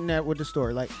where I'm getting at with the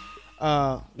story. Like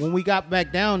when we got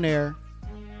back down there,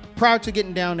 prior to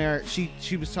getting down there,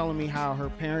 she was telling me how her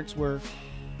parents were,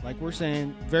 like we're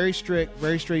saying, very strict,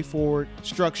 very straightforward,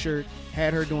 structured,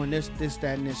 had her doing this, that,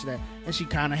 and this, that, and she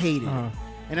kind of hated it.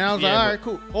 And I was like, all right,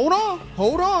 cool.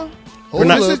 Hold on.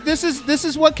 This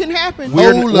is what can happen.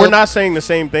 We're not saying the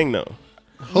same thing though.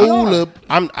 Hold up.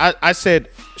 I said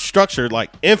structure,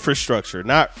 like infrastructure,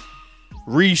 not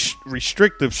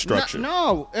restrictive structure.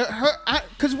 No,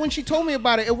 because when she told me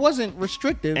about it, it wasn't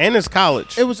restrictive. And it's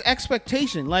college. It was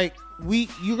expectation. Like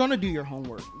you're gonna do your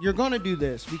homework. You're gonna do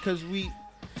this because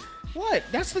What?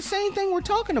 That's the same thing we're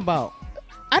talking about.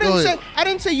 I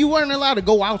didn't say you weren't allowed to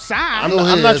go outside.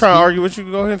 I'm not trying to argue with you.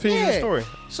 Go ahead and finish your story.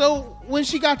 So when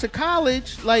she got to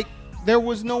college, like there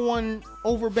was no one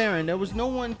overbearing. There was no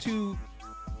one to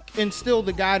instill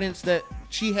the guidance that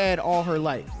she had all her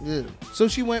life. Yeah. So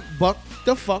she went buck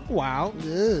the fuck wild.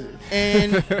 Yeah.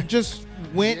 And just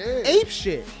went ape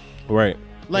shit. Right.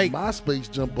 Like MySpace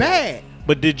jump bad.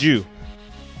 But did you?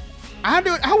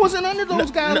 I wasn't under those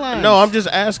guidelines. No, I'm just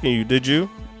asking you. Did you?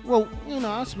 Well,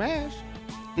 I smashed.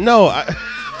 No.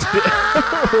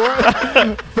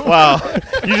 Wow.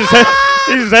 You just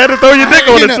had to throw your dick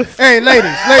on it. Hey,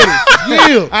 ladies.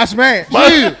 Yeah. I smashed.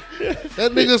 Yeah.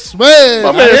 That nigga smashed.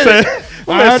 My man said.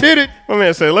 I did it. My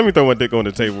man said, "Let me throw my dick on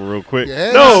the table real quick."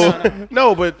 Yeah.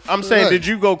 No, but I'm saying, did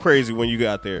you go crazy when you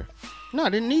got there? No, I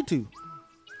didn't need to.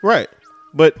 Right,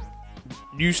 but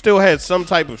you still had some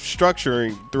type of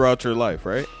structuring throughout your life,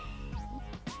 right?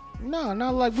 No,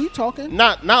 not like we talking.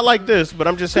 Not like this, but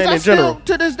I'm just saying in general.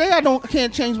 To this day, I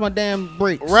can't change my damn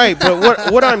brakes. Right,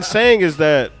 but what I'm saying is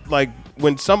that like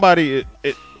when somebody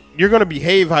you're gonna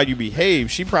behave how you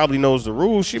behave. She probably knows the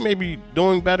rules. She may be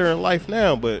doing better in life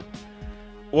now, but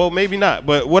maybe not.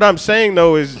 But what I'm saying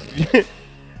though is,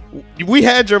 we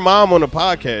had your mom on the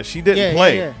podcast. She didn't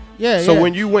play. Yeah. So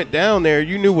when you went down there,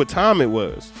 you knew what time it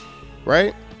was,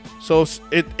 right? So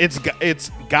it's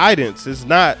guidance. It's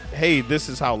not, hey, this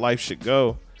is how life should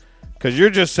go. Because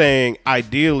you're just saying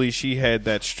ideally she had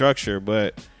that structure,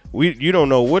 but you don't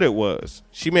know what it was.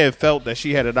 She may have felt that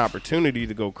she had an opportunity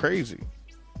to go crazy.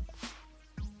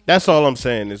 That's all I'm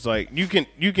saying. It's like you can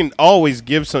always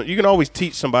you can always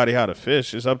teach somebody how to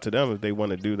fish. It's up to them if they want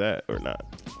to do that or not.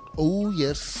 Oh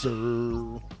yes, sir.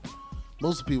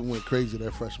 Most people went crazy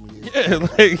that freshman year.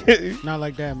 Yeah, not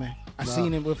like that, man. I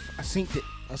seen it. I seen it.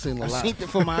 I seen a lot. I seen it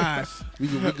for my eyes. We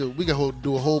can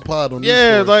do a whole pod on this.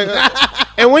 Yeah, like,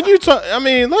 and when you talk, I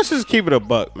mean, let's just keep it a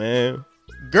buck, man.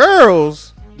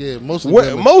 Girls,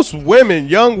 most women,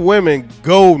 young women,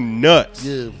 go nuts.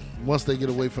 Yeah. Once they get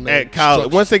away from that at college,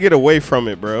 structure. once they get away from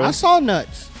it, bro. I saw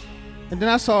nuts, and then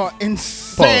I saw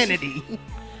insanity,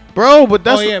 bro. But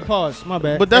that's pause. My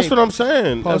bad. But that's what I'm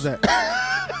saying. Pause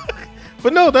that.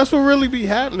 But no, that's what really be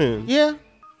happening. Yeah,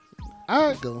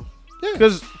 I go. Yeah,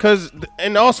 because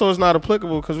and also it's not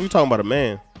applicable because we talking about a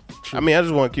man. True. I mean, I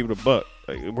just want to keep it a buck.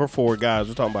 Like, we're 4 guys.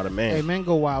 We're talking about a man. Hey, men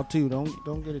go wild too. Don't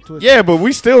get it twisted. Yeah, but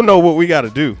we still know what we got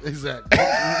to do. Exactly.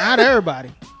 Not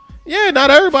everybody. Yeah, not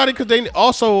everybody, because they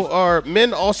also are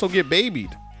men. Also get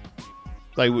babied.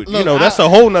 Like look, that's a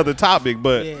whole nother topic.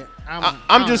 But yeah,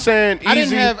 I'm just saying.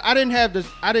 Easy. I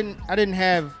didn't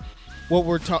have what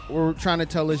we're trying to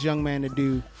tell this young man to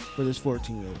do for this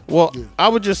 14-year-old. Well, yeah. I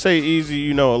would just say easy.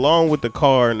 Along with the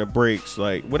car and the brakes,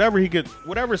 like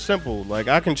whatever's simple. Like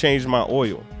I can change my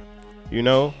oil.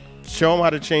 Show them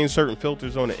how to change certain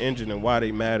filters on the engine and why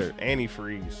they matter.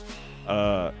 Antifreeze.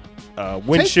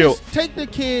 Windshield. Take the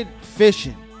kid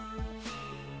fishing.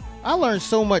 I learned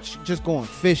so much just going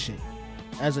fishing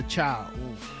as a child,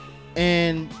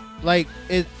 and like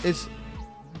it's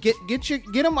get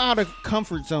them out of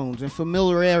comfort zones and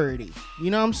familiarity.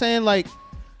 You know what I'm saying? Like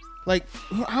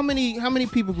how many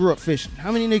people grew up fishing?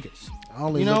 How many niggas?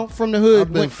 From the hood.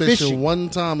 I've been fishing one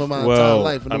time in my entire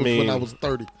life, and it was when I was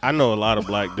 30. I know a lot of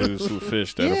black dudes who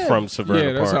fish that are from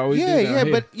Severna that's Park. How we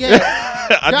but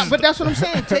but that's what I'm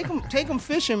saying. Take them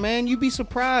fishing, man. You'd be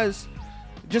surprised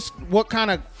just what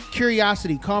kind of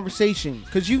curiosity, conversation,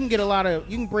 because you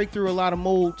can break through a lot of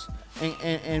molds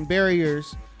and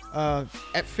barriers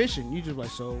at fishing. You just like,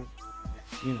 so,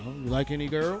 you like any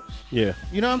girls? Yeah.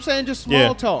 You know what I'm saying? Just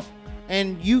small talk.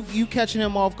 And you catching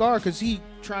him off guard because he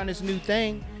trying this new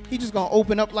thing. He just gonna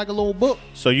open up like a little book.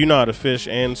 So you know how to fish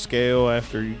and scale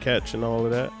after you catch and all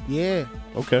of that? Yeah.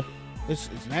 Okay. It's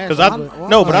because I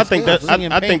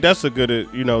think that's a good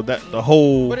that the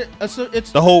whole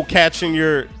it's the whole catching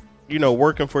your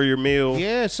working for your meal.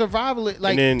 Yeah, survival.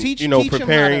 Like, and then, teach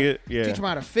preparing it. Yeah. Teach them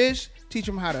how to fish. Teach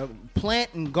them how to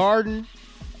plant and garden.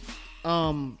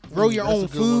 Grow your own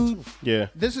food. Yeah.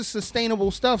 This is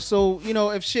sustainable stuff. So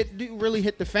if shit do really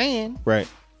hit the fan, right?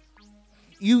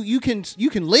 You can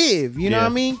live. You know what I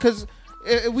mean? Because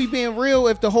if we being real,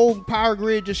 if the whole power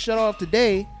grid just shut off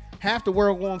today, half the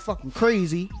world going fucking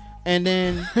crazy. And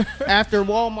then after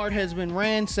Walmart has been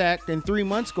ransacked and 3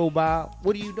 months go by,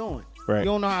 what are you doing? Right. You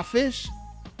don't know how to fish.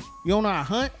 You don't know how to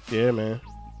hunt. Yeah, man.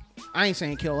 I ain't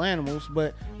saying kill animals,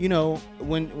 but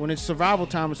when it's survival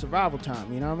time, it's survival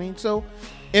time. You know what I mean? So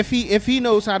if he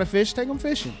knows how to fish, take him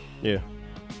fishing. Yeah,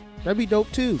 that'd be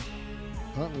dope too.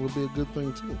 Hunting would be a good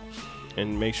thing too.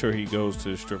 And make sure he goes to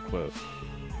the strip club.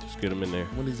 Just get him in there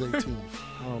when he's 18.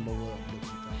 I don't know what.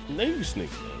 Maybe you sneak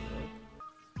in,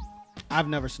 bro. I've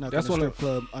never snuck in a strip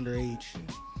club underage.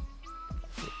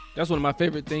 That's one of my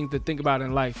favorite things to think about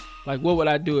in life. Like, what would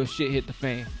I do if shit hit the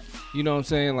fan? You know what I'm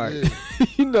saying? Like,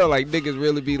 like niggas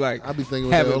really be like, I be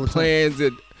thinking having plans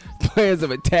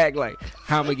of attack. Like,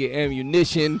 how I'm gonna get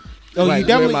ammunition. Oh, like, you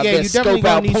definitely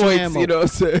gonna need some ammo. You know what I'm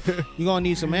saying? You gonna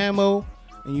need some ammo,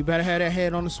 and you better have that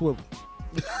head on the swivel.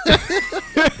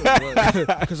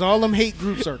 Because all them hate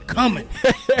groups are coming.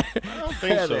 I don't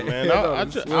think so, man.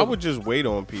 I would just wait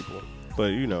on people.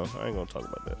 But, I ain't going to talk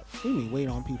about that. What do you mean wait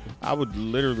on people? I would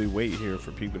literally wait here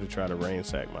for people to try to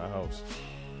ransack my house.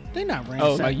 They're not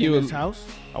ransacking this house.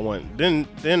 Then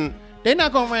they're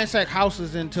not going to ransack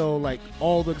houses until, like,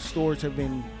 all the stores have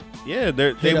been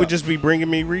they would just be bringing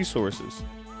me resources.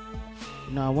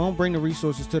 No, I won't bring the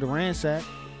resources to the ransack.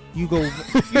 You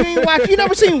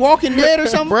never seen Walking Dead or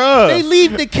something? Bruh. They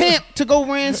leave the camp to go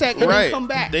ransack and then come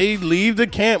back. They leave the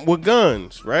camp with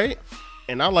guns, right?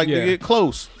 And I like to get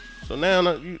close. So now,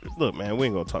 look, man, we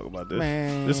ain't gonna talk about this.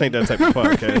 Man. This ain't that type of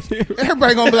podcast.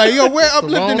 Everybody gonna be like, yo, where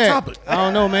uplifting at? I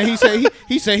don't know, man. He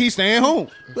said he's staying home.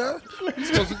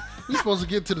 He's supposed to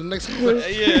get to the next question.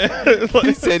 Yeah.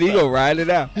 He said he gonna ride it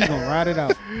out. He gonna ride it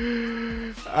out.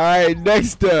 All right,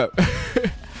 next up.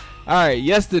 All right,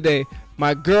 yesterday,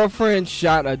 my girlfriend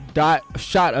shot a dart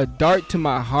to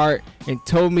my heart and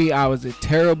told me I was a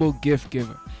terrible gift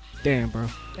giver. Damn, bro.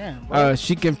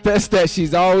 She confessed that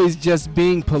she's always just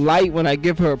being polite when I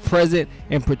give her a present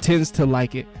and pretends to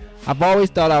like it. I've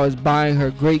always thought I was buying her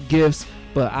great gifts,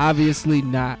 but obviously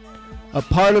not. A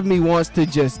part of me wants to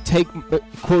just take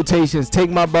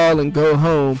my ball and go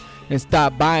home and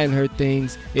stop buying her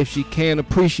things if she can't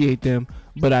appreciate them,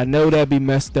 but I know that'd be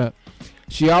messed up.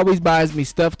 She always buys me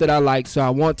stuff that I like, so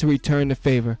I want to return the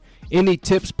favor. Any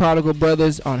tips, Prodigal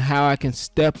Brothers, on how I can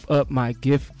step up my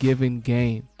gift-giving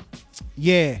game?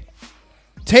 Yeah.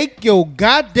 Take your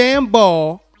goddamn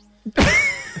ball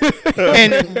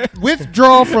and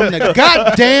withdraw from the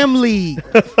goddamn league.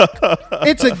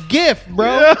 It's a gift, bro.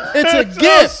 Yeah, it's a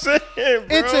gift. Saying,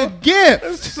 it's a gift.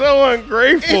 It's so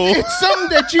ungrateful. It's something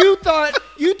that you thought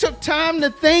you took time to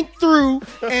think through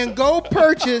and go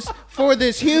purchase for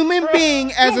this human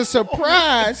being as a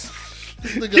surprise.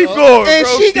 Keep going, and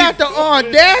bro. she got the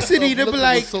audacity to be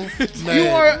like, you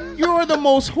are the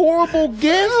most horrible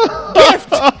gift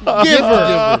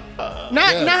giver.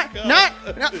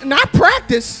 Not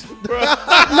practice.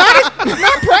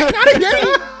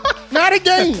 Not a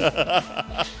game.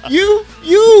 You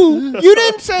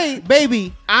didn't say,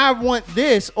 baby, I want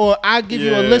this, or I give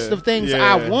you a list of things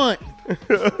I want.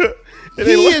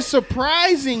 He is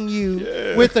surprising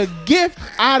you with a gift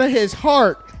out of his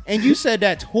heart. And you said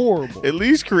that's horrible. At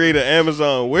least create an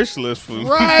Amazon wish list for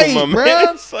my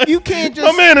man. Like, you can't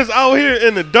just. My man is out here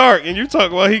in the dark, and you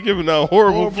talk about he giving out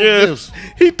horrible gifts.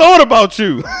 He thought about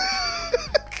you.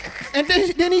 And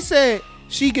then he said,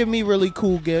 she give me really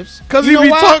cool gifts. Because he be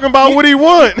talking about what he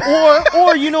want.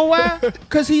 Or you know why?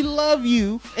 Because he love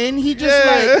you, and he just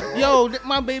like, yo,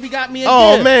 my baby got me a gift.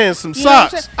 Oh, man, some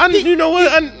socks. I needed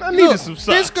some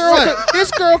socks.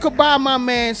 This girl could buy my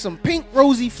man some pink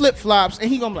rosy flip-flops, and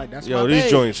he gonna be like, that's my baby. Yo, these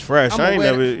joints fresh. I ain't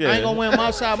gonna wear them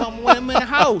outside, but I'm gonna wear them in the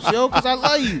house, yo, because I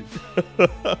love you.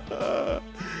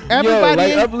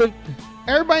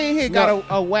 Everybody in here got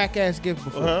a whack-ass gift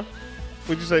before. Uh-huh.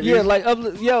 What'd you say? Yeah, like,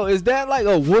 is that like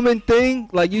a woman thing?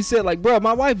 Like you said, like, bro,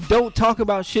 my wife don't talk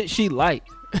about shit she like.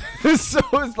 So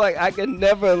it's like I can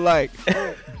never like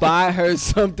buy her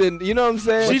something. You know what I'm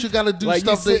saying? But you gotta do like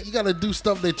stuff that you gotta do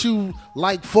stuff that you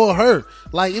like for her.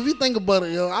 Like if you think about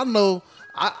it, yo, I know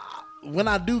when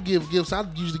I do give gifts, I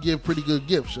usually give pretty good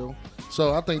gifts, yo.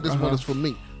 So I think this one is for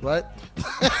me, right?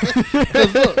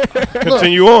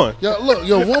 Continue on. Look,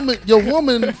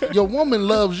 your woman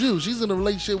loves you. She's in a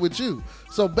relationship with you.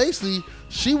 So basically,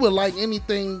 she would like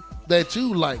anything that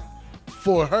you like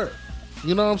for her.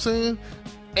 You know what I'm saying?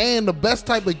 And the best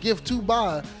type of gift to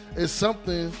buy is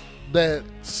something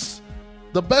that's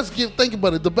the best gift. Think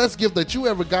about it. The best gift that you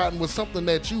ever gotten was something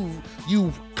that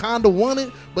you kind of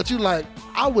wanted, but you like,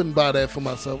 I wouldn't buy that for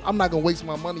myself. I'm not gonna waste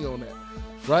my money on that,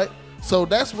 right? So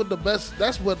that's what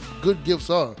good gifts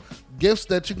are. Gifts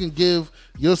that you can give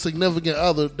your significant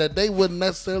other that they wouldn't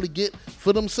necessarily get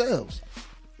for themselves.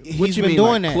 What you mean,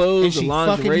 doing like clothes or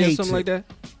lingerie or something like that?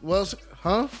 Well,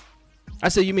 huh? I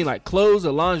said you mean like clothes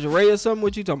or lingerie or something?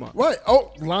 What you talking about? Right.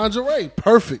 Oh, lingerie.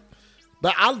 Perfect.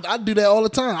 But I do that all the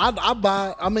time. I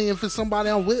buy, I mean, if it's somebody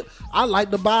I'm with, I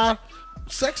like to buy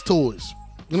sex toys.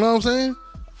 You know what I'm saying?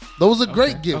 Those are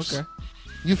great gifts. Okay.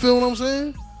 You feel what I'm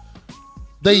saying?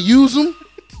 They use them.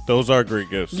 Those are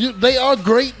great gifts. They are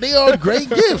great. They are great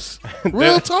gifts.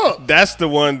 Real talk. That's the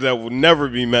one that will never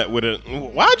be met with a,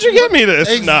 why'd you give me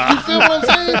this? Nah. You feel what I'm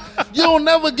saying? You'll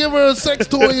never give her a sex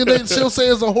toy and then she'll say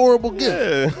it's a horrible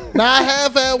gift. Yeah. Now, I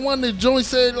have had one that Joey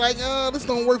said, like, this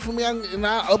don't work for me, and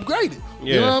I upgraded.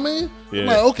 Yeah. You know what I mean? Yeah. I'm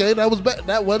like, okay, that was bad.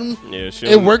 That wasn't. Yeah,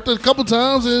 it worked a couple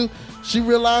times, and she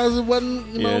realized it wasn't,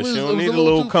 you know, she don't need a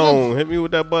little cone. Funny. Hit me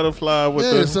with that butterfly.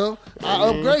 So I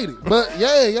upgraded. But,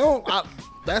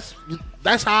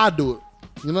 that's how I do it.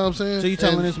 You know what I'm saying? So you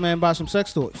telling this man buy some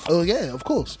sex toys? Oh, yeah, of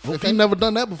course. Okay. If you've never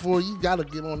done that before, you got to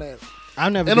get on that. I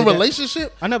never in a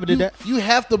relationship. I never did that. You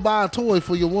have to buy a toy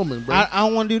for your woman, bro. I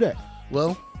don't want to do that.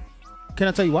 Well, can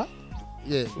I tell you why?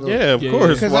 Yeah, of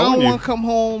course. Because I don't want to come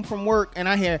home from work and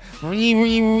I hear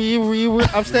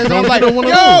upstairs. I'm like,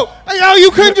 yo,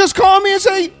 you couldn't just call me and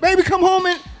say, baby, come home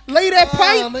and lay that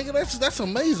pipe. Nigga, that's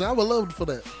amazing. I would love for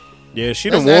that. Yeah, she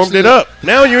done warmed it up.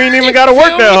 Now you ain't even got to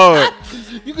work that hard.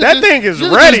 That thing is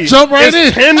ready. Jump right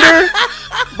in. Tender.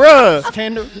 Bruh.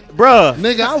 Tender. Bruh.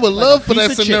 Nigga, I would love for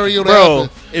that scenario to happen.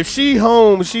 If she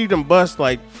home, she done bust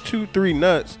like 2-3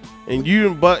 nuts. And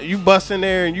you bust in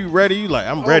there and you ready. You like,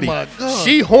 I'm ready. My God.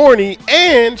 She horny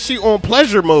and she on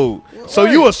pleasure mode. So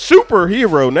you a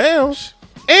superhero now.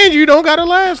 And you don't got to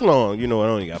last long. You know, I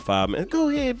only got 5 minutes. Go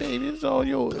ahead, baby. It's all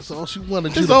yours. That's all she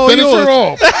wanted you to finish her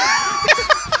off.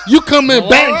 You come in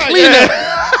back and clean up.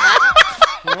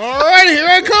 All right, here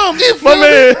I come.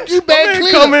 You back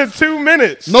clean come in 2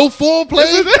 minutes. No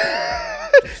foreplay.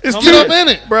 It's get up in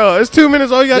it. Bro, it's 2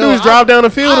 minutes. All you got to do is drive down the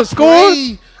field and score.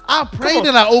 I pray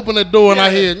that I open the door and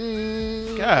I hear.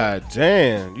 God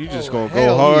damn. You just going to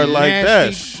go hard like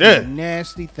that. Shit.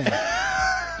 Nasty thing.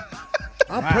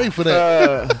 I pray for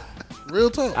that. Real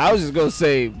talk. I was just gonna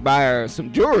say buy her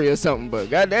some jewelry or something, but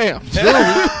goddamn.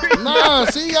 Nah,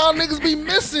 see, y'all niggas be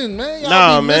missing, man.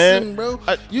 Y'all missing, bro.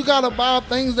 You gotta buy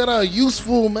things that are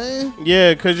useful, man.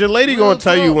 Yeah, cause your lady gonna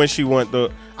tell you when she want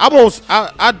the.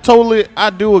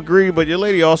 I do agree, but your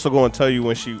lady also gonna tell you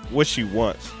what she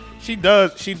wants. She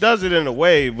does it in a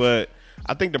way, but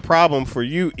I think the problem for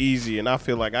you, Easy, and I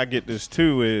feel like I get this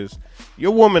too, is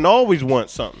your woman always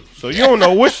wants something, so you don't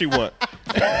know what she want.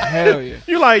 Hell yeah.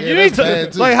 You like, you need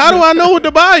to, like, how do I know what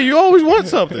to buy? You always want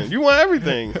something. You want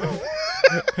everything.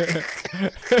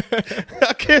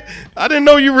 I didn't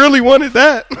know you really wanted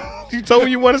that. You told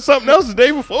me you wanted something else the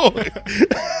day before.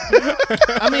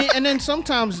 I mean, and then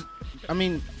sometimes,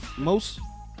 most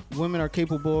women are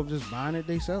capable of just buying it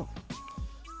themselves.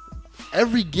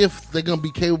 Every gift they're gonna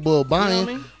be capable of buying, you know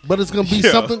what I mean? But it's gonna be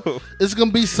something. It's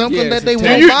gonna be something that they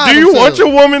won't buy. Do you want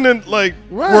your woman to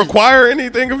require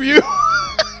anything of you?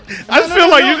 I just feel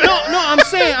like you. No,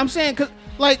 I'm saying, cause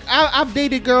like I've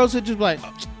dated girls that just like,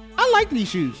 I like these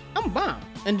shoes, I'm buying,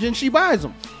 and then she buys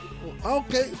them.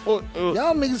 Okay,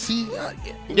 y'all niggas see.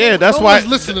 Yeah, that's why.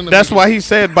 That's why he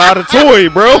said buy the toy,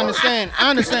 bro. I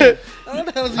understand. What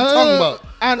the hell is he talking about?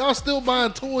 Y'all still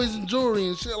buying toys and jewelry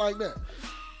and shit like that.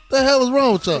 The hell is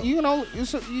wrong with y'all? You know, you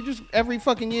just every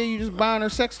fucking year you just buying her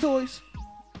sex toys.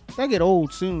 That get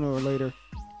old sooner or later.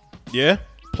 Yeah,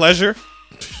 pleasure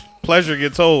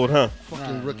gets old, huh?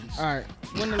 Fucking rookies. All right.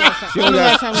 When the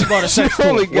last time you bought a sex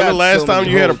toy? When the last time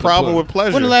you had a problem with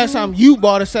pleasure? When the last time you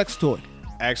bought a sex toy?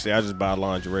 Actually, I just buy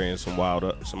lingerie and some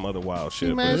other wild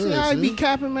shit. Man, see how you be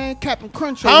capping, man? Capping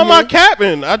crunch. How am I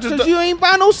capping? Because you ain't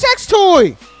buy no sex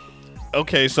toy.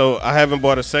 Okay, so I haven't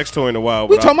bought a sex toy in a while.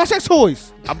 We talking about sex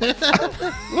toys.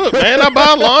 Look, man, I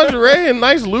buy lingerie and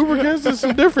nice lubricants and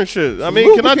some different shit. I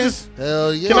mean, can I just...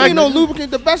 Hell yeah. Can I know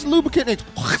lubricant? The best lubricant is...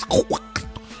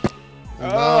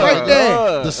 right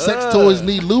there. The sex toys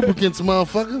need lubricants,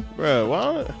 motherfucker. Bro,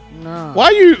 why? Nah.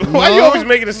 Why you always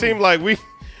making it seem like we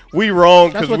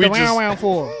wrong because we just... That's what the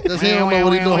for. Because he don't know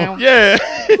what he doing. Yeah.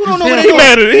 Who don't know what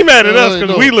he mad at us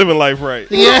because we living life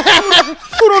right. Yeah.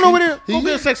 Who don't know what it is? Go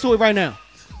get a sex toy right now.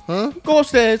 Huh? Go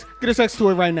upstairs, get a sex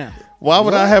toy right now. Why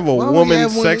would I have a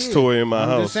woman's sex toy in my house?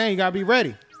 I'm just saying, you gotta be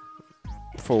ready.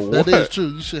 For what? That is true.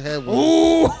 You should have one.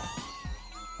 Ooh.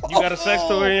 You got a sex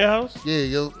toy in your house? Yeah,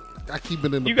 yo. I keep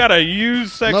it in the... You got a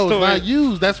used sex toy? No, it's not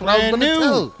used. That's what I was going to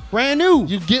tell. Brand new.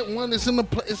 You get one, it's in the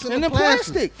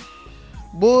plastic.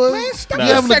 Boy, Man,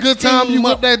 you having a good time, you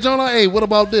whip that joint on. Hey, what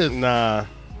about this? Nah.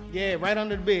 Yeah, right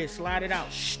under the bed. Slide it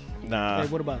out. Shh. Nah. Hey,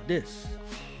 what about this?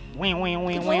 I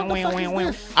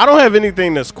don't have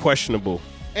anything that's questionable.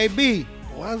 Hey, B.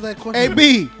 Why is that questionable?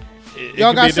 Hey, B.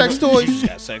 Y'all got sex toys? You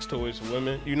got sex toys for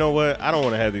women? You know what? I don't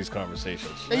want to have these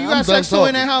conversations. Hey, you got sex toy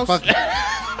in that house? Fuck it.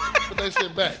 Put that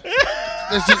shit back.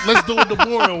 Let's do it the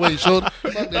boring way, short.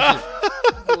 Fuck that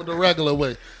shit. Do it the regular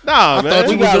way. Nah, man.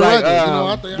 We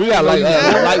got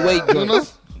lightweight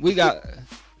joints.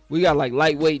 We got like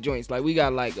lightweight joints. Like we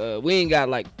got like we ain't got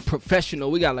like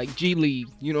professional. We got like G League.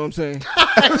 You know what I'm saying?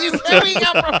 He said we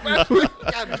got professional. We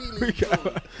got G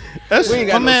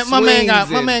League.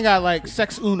 My man got like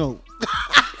sex Uno.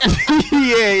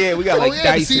 yeah. We got like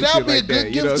dice see, and that shit be like a good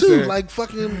that. You know gift what I'm too. saying? Like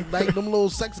fucking like them little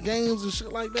sex games and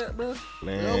shit like that, bro.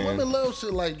 Man. Yo, women love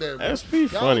shit like that, bro. That's pretty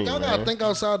funny, Y'all gotta think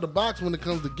outside the box when it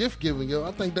comes to gift giving, yo.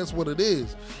 I think that's what it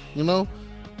is. You know?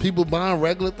 People buying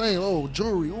regular things. Oh,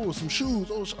 jewelry. Oh, some shoes.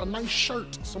 Oh, a nice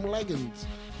shirt. Some leggings.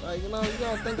 Like, you know, you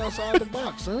gotta think outside the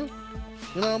box, huh?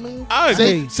 You know what I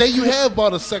mean? Say you have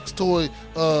bought a sex toy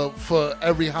for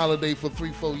every holiday for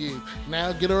 3-4 years.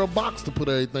 Now get her a box to put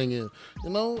everything in. You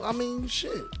know? I mean,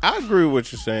 shit. I agree with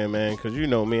what you're saying, man, because you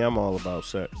know me, I'm all about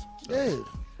sex. Yeah.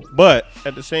 But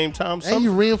at the same time, and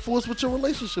you reinforce what your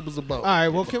relationship is about. All right,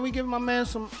 well, can we give my man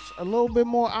a little bit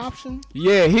more option?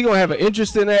 Yeah, he gonna have an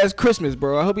interesting ass Christmas,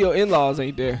 bro. I hope your in-laws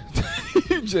ain't there.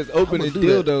 Just opening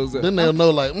dildos up. Then they'll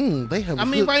know, like, they have.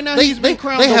 Right now he's been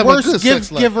crowned the worst gift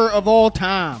giver of all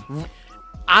time.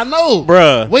 I know,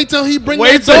 bruh. Wait till he bring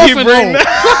that dolphin home.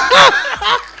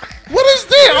 What is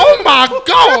this? Oh my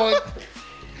god!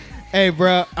 Hey,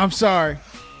 bruh, I'm sorry.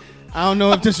 I don't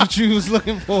know if this is what you was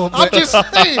looking for. But I'm just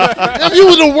saying, if you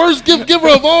was the worst gift giver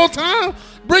of all time,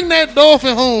 bring that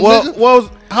dolphin home. Well,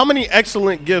 how many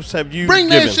excellent gifts have you bring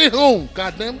given? that shit home?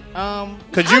 Goddamn it.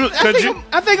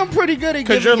 I think I'm pretty good at giving.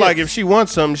 Because you're like, if she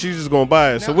wants something, she's just gonna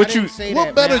buy it. So what you?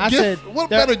 What better gift? What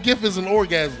better gift is an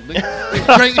orgasm? It's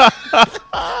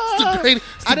the greatest.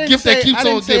 It's the gift that keeps on giving.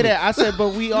 I didn't say that. I said,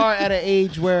 but we are at an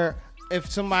age where if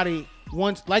somebody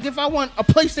wants, like, if I want a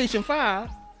PlayStation 5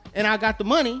 and I got the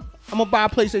money, I'm gonna buy a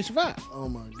PlayStation 5. Oh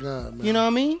my god, man. You know what I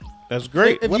mean? That's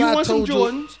great. If you want some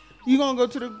Jordans, you're gonna go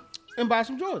to and buy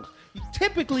some Jordans.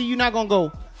 Typically, you're not gonna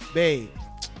go, babe,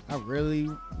 I really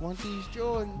want these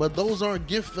Jordans. But those aren't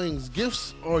gift things.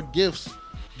 Gifts are gifts.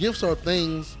 Gifts are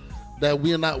things that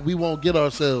we won't get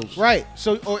ourselves. Right.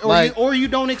 So or you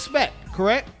don't expect,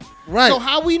 correct? Right. So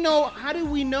how do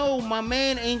we know my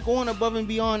man ain't going above and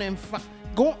beyond and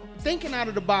thinking out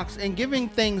of the box and giving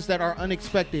things that are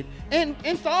unexpected and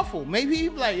thoughtful? Maybe he'd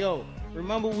be like, yo,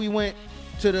 remember we went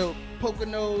to the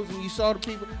Poconos and you saw the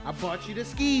people? I bought you the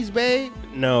skis, babe.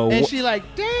 No. And she like,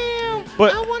 damn,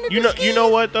 but I wanted the skis. You know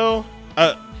what though?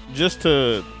 Just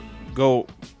to go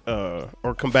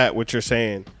or combat what you're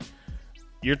saying,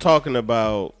 you're talking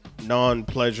about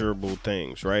non-pleasurable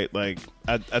things, right? Like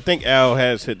I think Al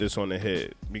has hit this on the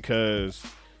head, because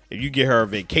if you get her a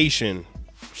vacation,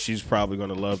 she's probably going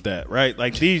to love that, right?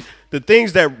 Like the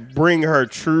things that bring her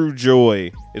true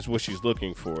joy is what she's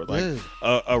looking for. Like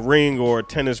a ring or a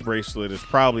tennis bracelet is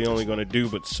probably only going to do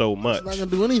but so much. It's not going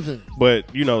to do anything. But,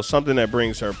 something that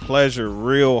brings her pleasure,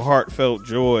 real heartfelt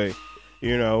joy,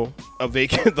 a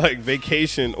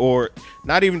vacation, or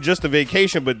not even just a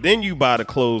vacation, but then you buy the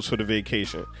clothes for the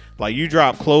vacation. Like you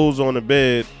drop clothes on the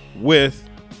bed with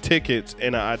tickets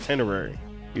and an itinerary.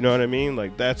 You know what I mean?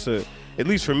 Like that's at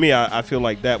least for me, I feel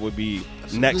like that would be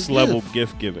next level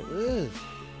gift giving. Yeah.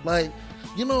 Like,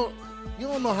 you don't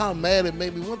know how mad it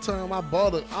made me. One time I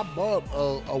bought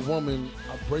a woman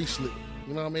a bracelet.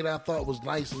 You know what I mean? I thought it was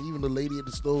nice, and even the lady at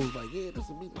the store was like, "Yeah, this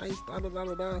would be nice." Da da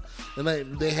da da. And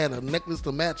they had a necklace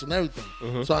to match and everything.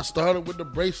 Mm-hmm. So I started with the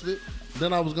bracelet.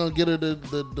 Then I was gonna get her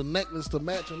the necklace to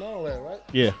match and all that, right?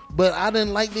 Yeah. But I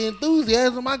didn't like the enthusiasm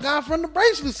enthusiasm I got from the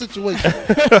bracelet situation.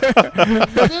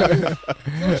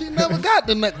 So she never got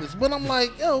the necklace. But I'm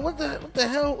like, yo, what the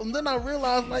hell? And then I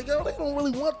realized, like, yo, they don't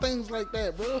really want things like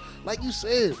that, bro. Like you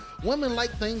said, women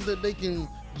like things that they can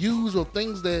use or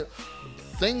things that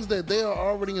they are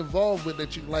already involved with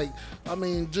that you like. I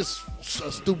mean, just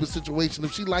a stupid situation.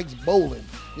 If she likes bowling,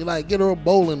 you like get her a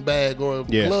bowling bag or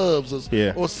gloves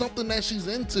or something that she's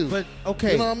into. But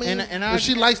okay, you know what I mean? And if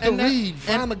she likes to read,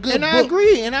 find a good book.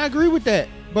 And I agree with that.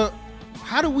 But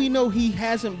how do we know he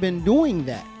hasn't been doing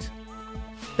that?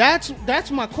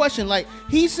 That's my question. Like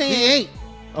he's saying he ain't.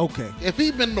 Okay. If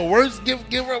he been the worst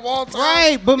giver of all time,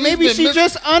 right? But maybe she's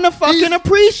just unfucking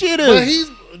appreciative. But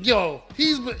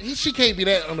she can't be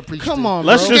that unappreciative. Come on,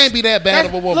 bro. She can't be that bad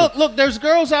of a woman. Look. There's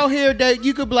girls out here that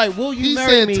you could be like, "Will you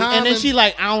marry me?" And then she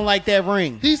like, "I don't like that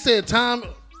ring." He said, "Time."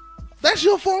 That's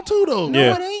your fault too, though. No,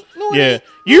 it ain't. No, it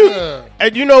ain't.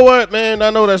 And you know what, man? I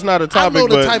know that's not a topic. I know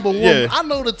the type of woman. Yeah. I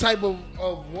know the type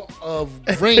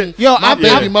of ring. Yo,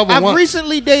 I've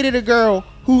recently dated a girl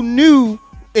who knew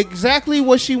exactly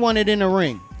what she wanted in a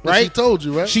ring. Right? She told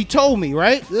you, right? She told me,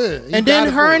 right? Yeah. And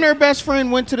then her and her best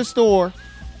friend went to the store,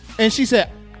 and she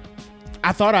said,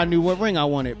 "I thought I knew what ring I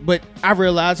wanted, but I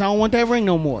realized I don't want that ring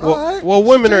no more." Well,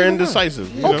 women are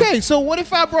indecisive. You know? Okay, so what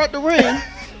if I brought the ring?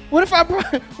 What if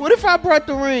I brought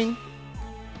the ring?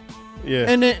 Yeah.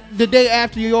 And then the day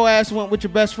after your ass went with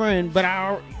your best friend, but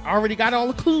I already got all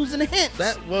the clues and the hints.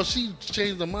 She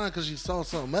changed her mind because she saw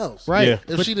something else. Right. Yeah.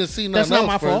 If she didn't see nothing that's not else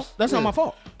my first, fault. That's not my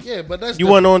fault. Yeah, but that's you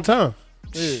wasn't on time.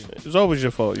 Yeah. It's always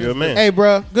your fault. You're a man. Hey,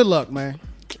 bro. Good luck, man.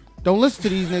 Don't listen to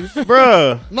these niggas,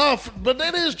 Bruh. No, but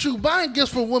that is true. Buying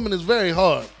gifts for women is very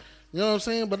hard. You know what I'm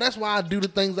saying? But that's why I do the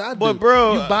things I do. But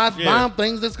bro, you buy them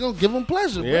things that's gonna give them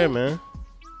pleasure. Yeah, bro. man.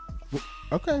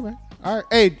 Okay, man. All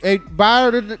right. Hey, buy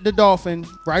her the dolphin.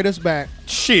 Write us back.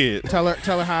 Shit. Tell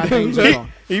her how things are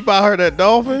going. He bought her that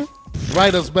dolphin?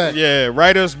 Write us back. Yeah,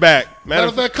 write us back. Matter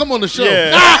of fact, come on the show.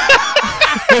 Yeah.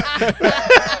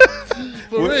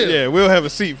 For real. Yeah, we'll have a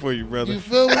seat for you, brother. You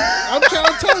feel me? I'm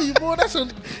trying to tell you, boy.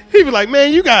 He be like,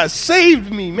 man, you guys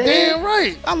saved me, man. Damn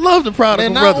right. I love the Prodigal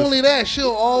And not Brothers. only that,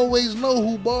 she'll always know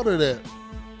who bought her that.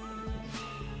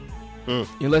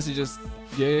 Unless it just,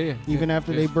 Even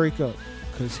after they break up.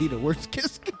 Because he the worst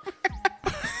kiss.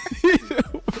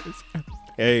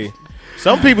 Hey,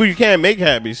 some people you can't make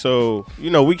happy, so,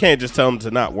 we can't just tell them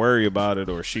to not worry about it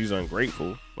or she's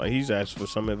ungrateful. Like, he's asked for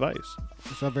some advice.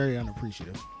 It's not very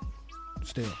unappreciative.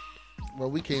 Still. Well,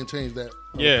 we can't change that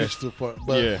appreciative part,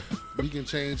 but we can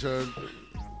change her.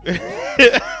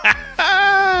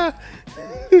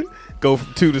 Go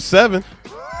from 2 to 7.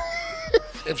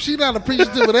 If she not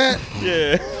appreciative of that,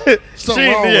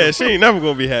 she ain't never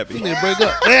gonna be happy. We need to break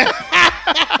up.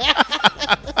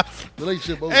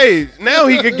 Relationship over. Hey, now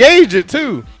he could gauge it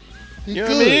too. He you know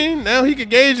what I mean? Now he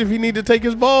could gauge if he need to take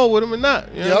his ball with him or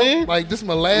not. You know what I mean? Like, this is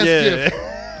my last gift.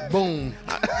 Boom.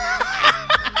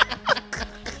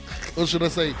 Or should I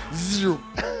say 0?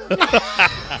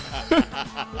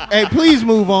 Hey, please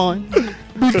move on.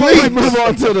 Before we move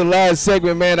on to the last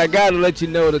segment, man, I gotta let you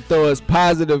know to throw us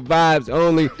positive vibes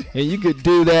only, and you could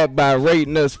do that by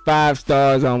rating us 5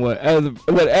 stars on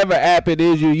whatever app it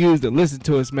is you use to listen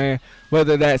to us, man.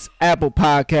 Whether that's Apple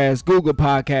Podcasts, Google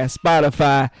Podcasts,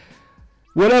 Spotify,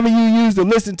 whatever you use to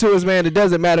listen to us, man, it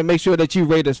doesn't matter. Make sure that you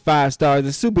rate us 5 stars.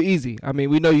 It's super easy. I mean,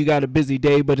 we know you got a busy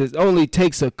day, but it only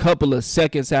takes a couple of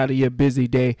seconds out of your busy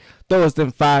day. Throw us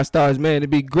them 5 stars, man. It'd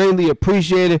be greatly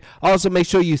appreciated. Also, make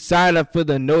sure you sign up for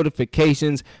the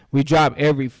notifications. We drop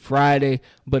every Friday,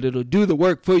 but it'll do the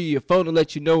work for you. Your phone will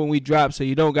let you know when we drop, so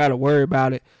you don't got to worry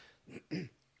about it.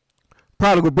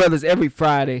 Prodigal Brothers every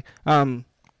Friday.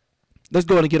 Let's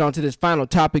go ahead and get on to this final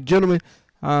topic, gentlemen.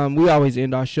 We always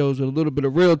end our shows with a little bit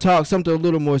of real talk, something a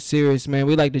little more serious, man.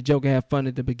 We like to joke and have fun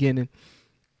at the beginning.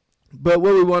 But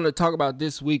what we want to talk about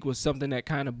this week was something that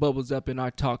kind of bubbles up in our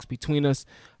talks between us,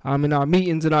 in our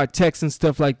meetings and our texts and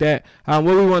stuff like that. What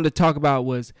we wanted to talk about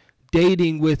was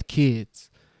dating with kids.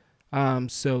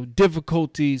 So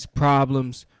difficulties,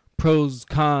 problems, pros,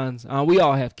 cons. We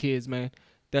all have kids, man.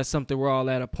 That's something we're all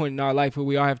at a point in our life where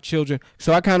we all have children.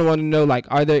 So I kind of want to know, like,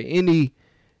 are there any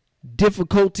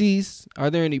difficulties? Are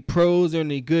there any pros or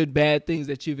any good, bad things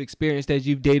that you've experienced as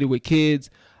you've dated with kids?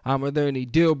 Are there any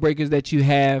deal breakers that you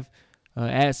have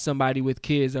as somebody with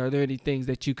kids? Are there any things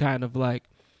that you kind of like,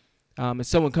 if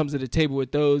someone comes to the table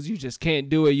with those, you just can't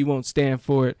do it, you won't stand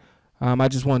for it? I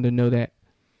just wanted to know that.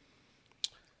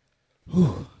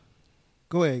 Whew.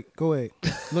 Go ahead.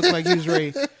 Look like you was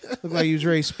ready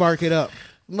to spark it up.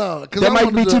 No, because that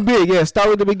might be too big. Yeah, start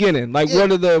with the beginning. Like,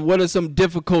 what are some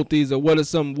difficulties, or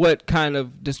what kind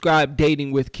of describe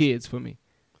dating with kids for me?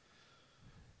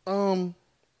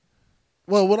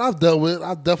 Well, what I've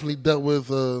definitely dealt with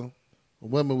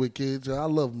women with kids. I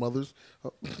love mothers.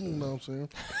 You know what I'm saying?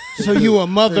 So you a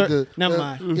mother? Never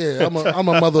mind. Yeah, I'm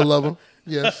a mother lover.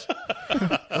 Yes. You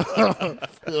know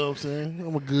what I'm saying?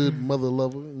 I'm a good mother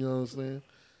lover. You know what I'm saying?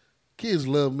 Kids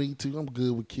love me too. I'm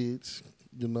good with kids.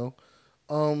 You know.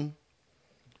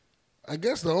 I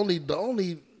guess the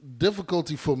only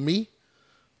difficulty for me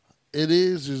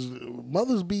is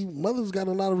mothers got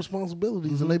a lot of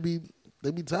responsibilities, and they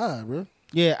be tired, bro.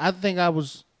 Yeah, I think I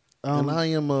was. And I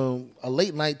am a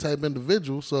late night type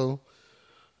individual, so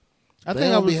I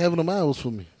think I'll be having them hours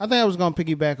for me. I think I was going to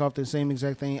piggyback off the same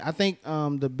exact thing. I think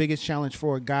the biggest challenge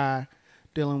for a guy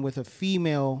dealing with a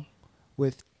female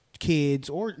with kids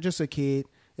or just a kid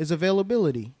is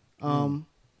availability.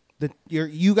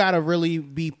 You got to really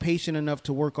be patient enough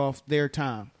to work off their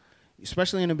time,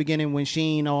 especially in the beginning when she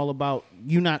ain't all about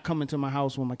you not coming to my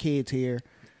house when my kid's here,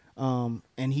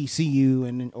 and he see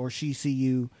you or she see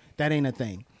you. That ain't a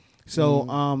thing.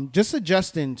 So just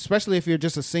adjusting, especially if you're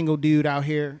just a single dude out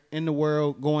here in the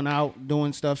world, going out,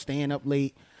 doing stuff, staying up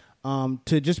late,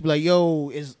 to just be like, yo,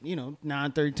 it's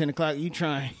 9:30, 10 o'clock. You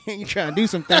trying to do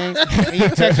something, and you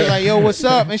text her like, yo, what's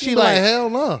up? And she like, hell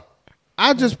no.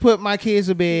 I just put my kids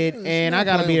to bed, and I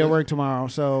gotta be at work tomorrow.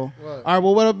 So, right. All right,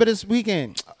 well, what about this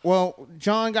weekend? Well,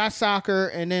 John got soccer,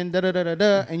 and then da,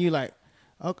 and you like,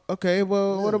 okay,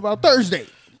 well, what about Thursday?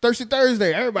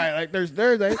 Thursday. Everybody like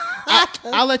Thursday.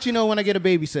 I'll let you know when I get a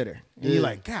babysitter. And you're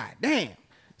like, God damn.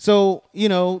 So,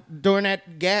 during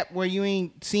that gap where you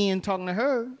ain't talking to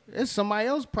her, there's somebody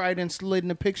else probably done slid in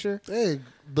the picture. Hey,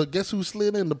 guess who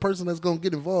slid in? The person that's gonna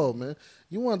get involved, man.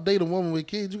 You want to date a woman with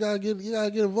kids, you gotta get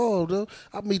involved, though.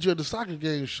 I'll meet you at the soccer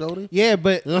game, shorty. Yeah,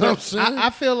 but you know what I'm saying? I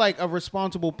feel like a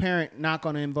responsible parent not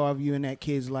gonna involve you in that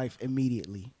kid's life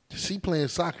immediately. She playing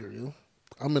soccer,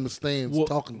 I'm in the stands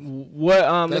talking.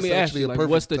 What? Let me ask you, like,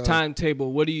 what's the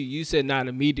timetable? What do you said not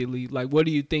immediately? Like, what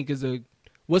do you think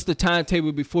what's the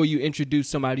timetable before you introduce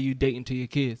somebody you dating to your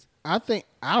kids? I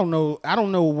don't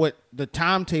know what the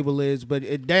timetable is, but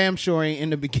it damn sure ain't in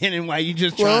the beginning while you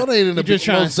just trying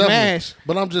to smash.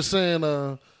 But I'm just saying,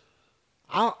 the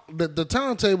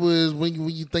timetable is when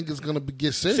you think it's gonna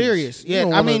get serious. Serious, yeah.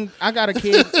 I mean, I got a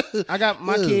kid. I got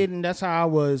my kid, and that's how I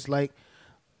was. Like,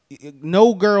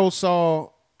 no girl saw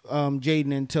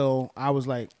Jaden until I was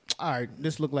like, all right,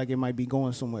 this looked like it might be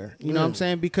going somewhere. You know what I'm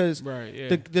saying? Because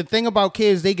the thing about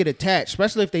kids, they get attached,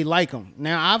 especially if they like them.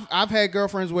 Now, I've had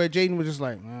girlfriends where Jaden was just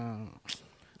like,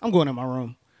 I'm going to my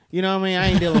room. You know what I mean? I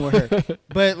ain't dealing with her.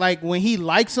 But like when he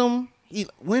likes them,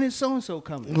 when is so-and-so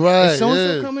coming? Right. Is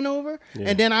so-and-so coming over? Yeah.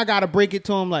 And then I got to break it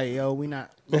to him like, yo, we're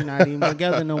not even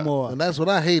together no more. And that's what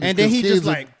I hate. And then he just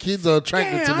like, kids are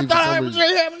attracted to me. I thought I was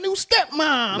ready to have a new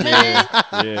stepmom, man.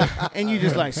 Yeah. And you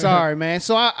just like, sorry, man.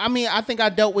 So I mean, I think I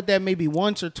dealt with that maybe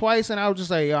once or twice, and I was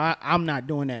just like, yo, I'm not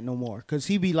doing that no more, because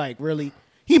he be like, really,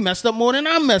 he messed up more than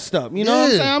I messed up. You know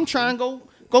what I'm saying? I'm trying to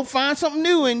go find something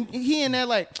new, and he in there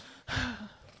like,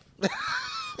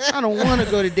 I don't want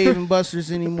to go to Dave &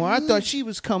 Buster's anymore. I thought she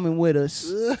was coming with us.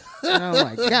 And I'm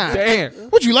like, God damn.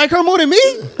 Would you like her more than me?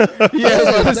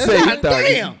 Yeah, God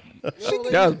damn.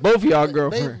 That was both of y'all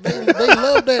girlfriends. They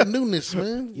love that newness,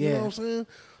 man. Yeah. You know what I'm saying?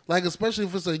 Like, especially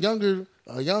if it's a younger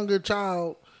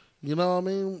child, you know what I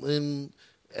mean?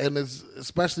 And it's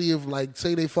especially if, like,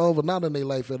 say they fall over not in their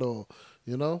life at all,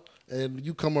 you know? And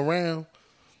you come around.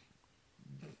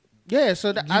 Yeah,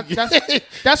 so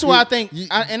that's why I think,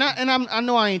 I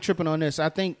know I ain't tripping on this. I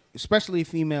think especially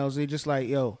females, they just like,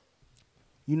 yo,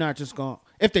 you're not just going,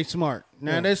 if they smart.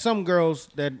 Now there's some girls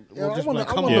that will just like,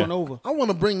 come on over. I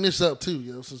want to bring this up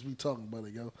too, since we talking about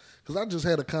it, because I just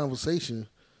had a conversation.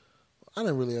 I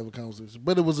didn't really have a conversation,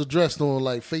 but it was addressed on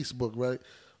like Facebook, right?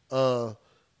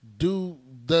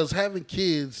 Does having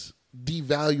kids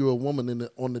devalue a woman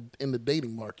in the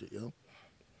dating market,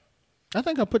 I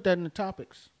think I put that in the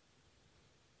topics.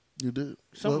 You did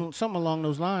something along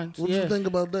those lines. What do you think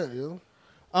about that,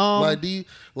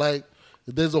 like,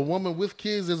 there's a woman with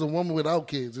kids, there's a woman without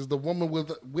kids. Is the woman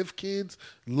with kids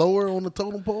lower on the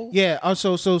totem pole? Yeah.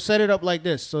 So set it up like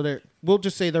this. So we'll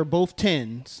just say they're both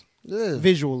 10s. Yeah.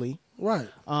 Visually. Right.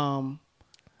 And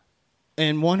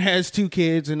one has 2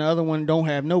 kids and the other one don't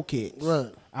have no kids.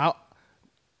 Right.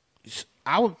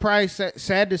 I would probably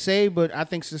sad to say, but I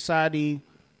think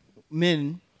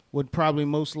men would probably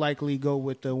most likely go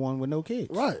with the one with no kids.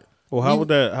 Right. Well, how would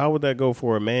that go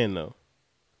for a man though?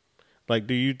 Like,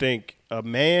 do you think a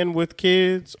man with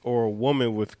kids or a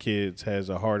woman with kids has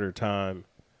a harder time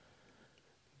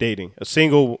dating? A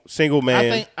single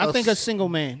man. I think a single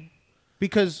man,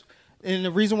 because And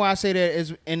the reason why I say that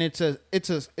is, and it's a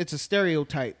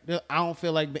stereotype. I don't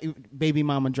feel like baby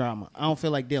mama drama. I don't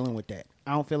feel like dealing with that.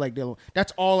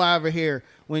 That's all I ever hear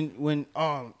when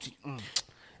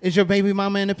is your baby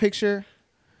mama in the picture?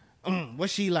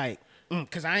 What's she like?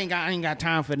 Cause I ain't got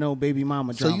time for no baby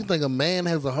mama drama. So you think a man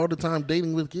has a harder time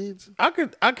dating with kids? I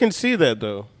can see that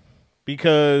though,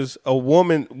 because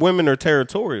women are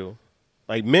territorial.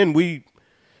 Like men,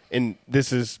 and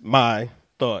this is my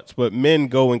thoughts, but men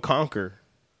go and conquer,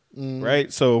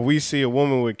 right? So if we see a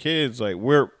woman with kids, like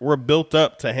we're built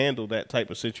up to handle that type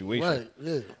of situation, right?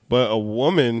 Yeah. But a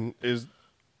woman is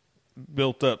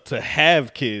built up to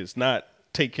have kids, not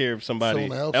take care of somebody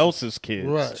else's kids,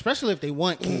 right? Especially if they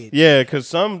want kids. Yeah, because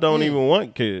some don't even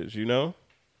want kids, you know.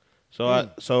 So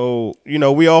so you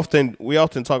know, we often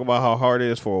talk about how hard it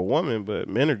is for a woman, but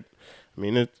men are. I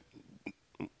mean,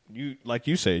 you like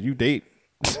you said, you date.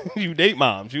 You date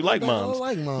moms. You like moms. I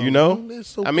like moms. You know?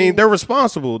 So I mean, they're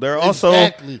responsible. They're also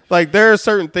like there are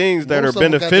certain things that Most are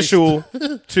beneficial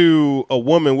to a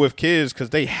woman with kids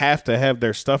because they have to have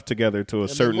their stuff together to a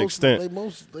certain extent.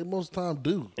 They most time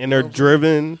do. And they're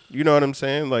driven. You know what I'm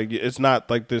saying? Like it's not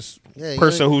like this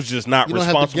person who's just not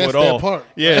responsible at all. Part.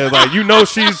 Yeah, like you know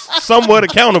she's somewhat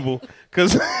accountable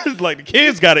because like the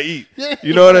kids got to eat.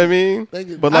 You know what I mean?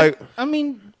 But like I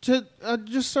mean to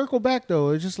just circle back though,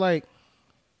 it's just like.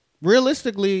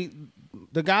 Realistically,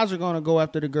 the guys are going to go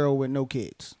after the girl with no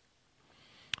kids.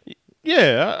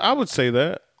 Yeah, I would say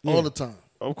that all the time.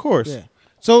 Of course. Yeah.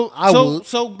 So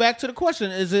back to the question: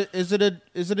 Is it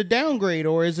a downgrade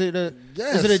or is it a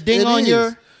ding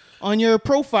on your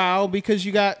profile because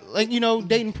you got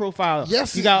dating profile?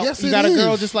 Yes, you got a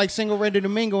girl is. just like single ready to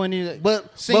mingle and but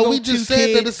we just said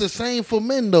kids. that it's the same for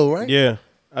men though, right? Yeah,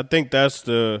 I think that's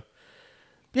the.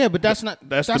 Yeah, but that's not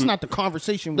the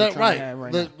conversation we're trying to have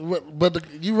right now. But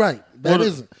you're right. That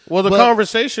isn't. Well, the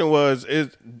conversation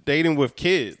is dating with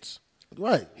kids.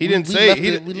 Right. He didn't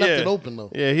say we left it open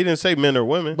though. Yeah, he didn't say men or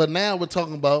women. But now we're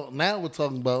talking about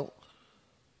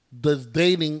does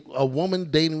a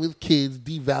woman dating with kids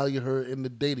devalue her in the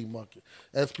dating market?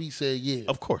 SP said yeah.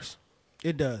 Of course.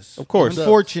 It does. Of course.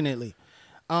 Unfortunately.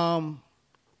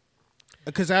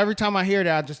 Because every time I hear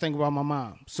that, I just think about my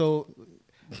mom. So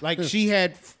like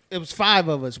it was 5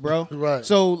 of us, bro. Right.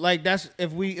 So like that's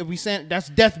if we sent that's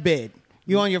deathbed.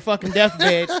 You on your fucking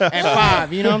deathbed at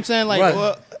 5. You know what I'm saying? Like,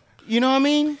 right. You know what I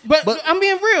mean? But I'm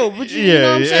being real. But you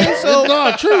know what I'm saying? So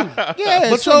no, true. Yeah.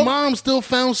 But your mom still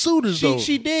found suitors though.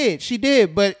 She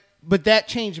did. But that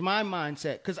changed my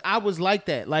mindset because I was like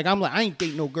that. Like I'm like I ain't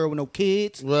dating no girl with no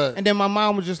kids. Right. And then my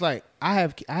mom was just like I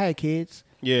had kids.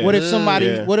 Yeah. What if somebody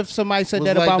said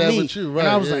that like about that me? with you, right, and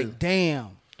I was like,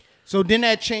 damn. So then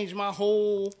that changed my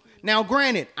whole. Now,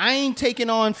 granted, I ain't taking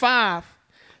on 5.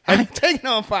 I might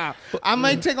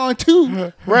take on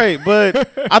 2. Right,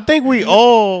 but I think we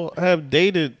all have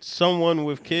dated someone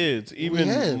with kids,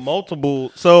 even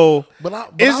multiple. So,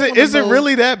 is it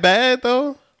really that bad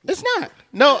though? It's not.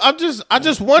 No, I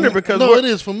just wonder because it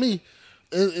is for me.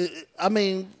 I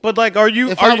mean, but like,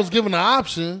 I was given an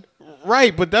option.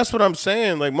 Right, but that's what I'm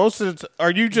saying. Like most of the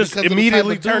are you just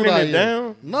immediately turning it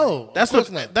down? No, that's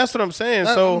what I'm saying.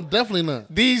 So definitely not.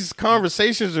 These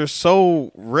conversations are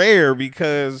so rare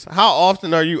because how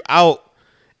often are you out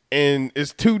and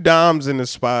it's 2 doms in the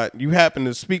spot? You happen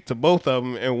to speak to both of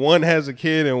them, and one has a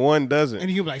kid and one doesn't.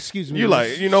 And you be like, "Excuse me." You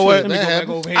like, you know what?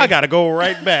 I gotta go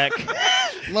right back.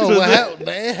 No,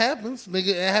 it happens, nigga.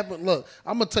 It happens. Look,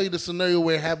 I'm gonna tell you the scenario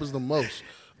where it happens the most.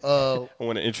 I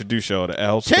want to introduce y'all to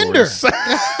Al Tinder. Stories.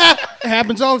 It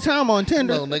happens all the time on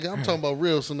Tinder. No, nigga, I'm talking about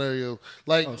real scenarios.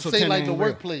 Like, say, like the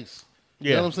workplace. Yeah.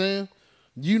 You know what I'm saying?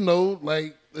 You know,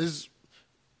 like, it's,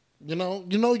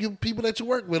 you people that you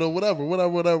work with or whatever.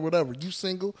 You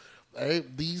single. Right?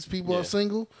 These people are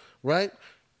single, right?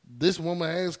 This woman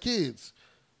has kids.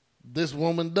 This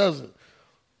woman doesn't.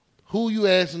 Who you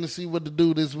asking to see what to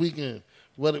do this weekend?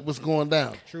 What's going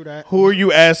down? True that. Who are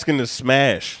you asking to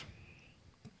smash?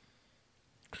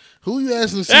 Who you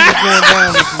asking to see what's going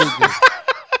down this weekend?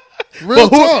 Real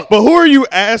talk. But who are you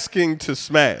asking to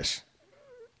smash?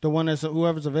 The one that's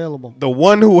whoever's available. The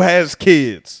one who has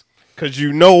kids. Cause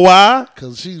you know why?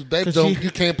 Cause you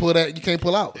can't pull that. You can't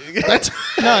pull out.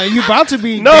 No, you about to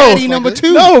be daddy number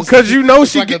 2. No, cause you know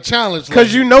she like get a challenge.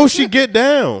 Cause you know she get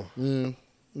down.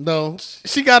 No,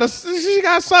 she got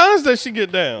signs that she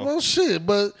get down. Well, shit,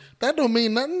 but that don't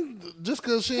mean nothing. Just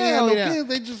because she ain't have no kids,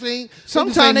 they just ain't.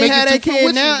 Sometimes they had that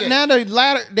kid. Now the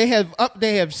ladder they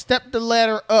have stepped the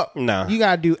ladder up. Nah, you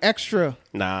gotta do extra.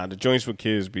 Nah, the joints with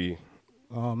kids be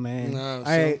Oh man! Nah,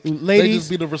 hey, so ladies, they just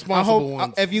be the responsible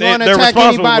ones. If you're gonna they're attack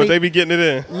responsible, anybody, but they be getting it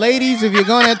in. Ladies, if you're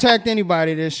gonna attack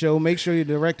anybody this show, make sure you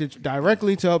direct it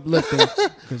directly to Uplifting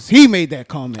because he made that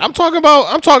comment. I'm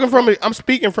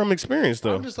speaking from experience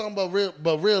though. I'm just talking about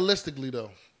realistically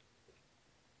though.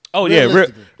 Oh yeah,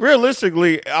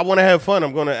 realistically, I want to have fun.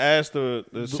 I'm going to ask the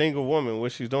single woman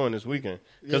what she's doing this weekend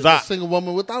because the single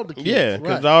woman without the kids. Yeah,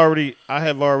 because I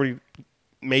have already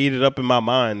made it up in my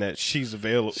mind that she's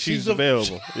available. She's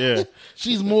available. Yeah,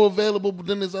 she's more available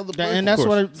than this other person. And that's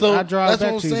what I drive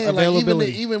back to. Saying. Like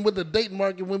even with the date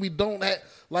market, when we don't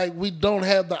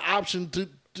have the option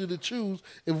to choose,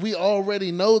 if we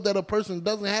already know that a person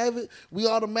doesn't have it, we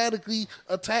automatically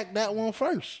attack that one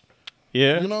first.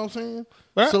 Yeah, you know what I'm saying.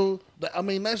 Right. So I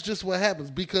mean that's just what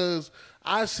happens because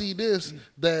I see this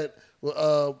that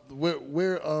we're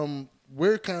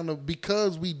kind of,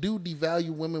 because we do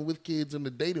devalue women with kids in the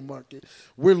dating market,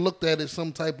 we're looked at as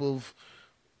some type of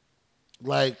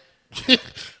like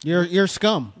you're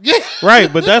scum. Yeah.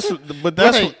 Right, but that's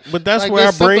like where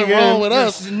I bring in with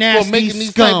us for making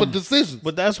these type of decisions.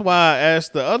 But that's why I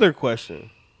asked the other question.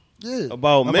 Yeah.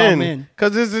 About men,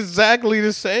 because it's exactly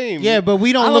the same. Yeah, but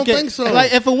we don't look at so.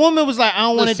 Like if a woman was like, I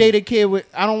don't want to date a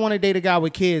guy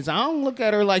with kids. I don't look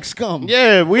at her like scum.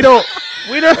 Yeah, we don't.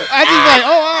 I just like,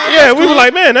 yeah, we were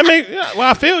like, man, that make. Well,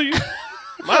 I feel you.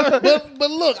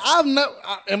 but look,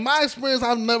 in my experience,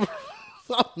 I've never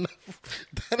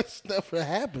that has never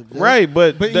happened. Bro. Right,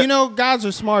 but you know, guys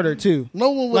are smarter too.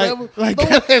 No one would no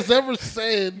one has ever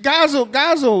said guys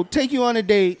will take you on a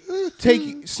date,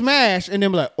 smash, and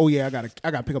then be like, oh yeah, I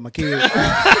gotta pick up my kid. I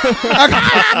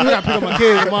gotta pick up my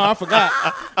kid tomorrow. I forgot.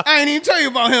 I ain't even tell you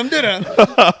about him, did I?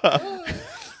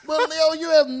 But Leo, you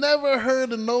have never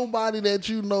heard of nobody that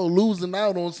you know losing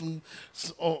out on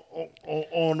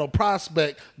on a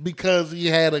prospect because he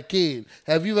had a kid.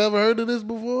 Have you ever heard of this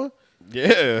before?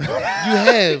 Yeah. You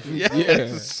have?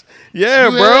 Yes. Yeah,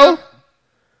 bro.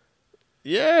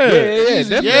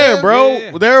 Yeah, bro.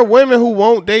 Yeah. There are women who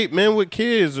won't date men with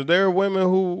kids, or there are women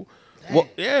who,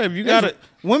 if you got it.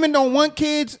 Women don't want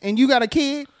kids, and you got a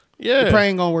kid. Yeah, it probably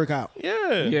ain't gonna work out.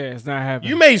 Yeah, it's not happening.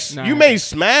 You may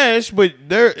smash, but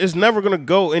it's never gonna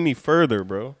go any further,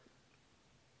 bro.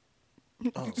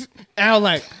 Oh. Al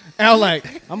like,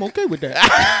 I'm okay with that.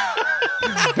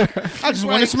 I just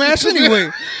want to smash anyway.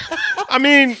 I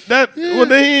mean that. Yeah. Well,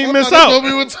 then he didn't miss out.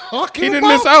 He didn't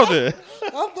miss out there.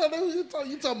 I thought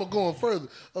you talking about going further.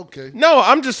 Okay. No,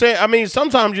 I'm just saying. I mean,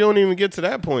 sometimes you don't even get to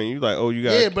that point. You like, oh, you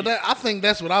got. Yeah, but I think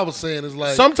that's what I was saying. Is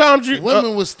like sometimes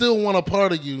women would still want a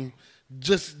part of you.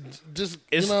 Just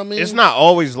you know what I mean. It's not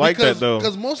always like that though.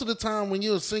 Because most of the time when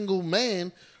you're a single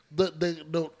man,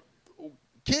 the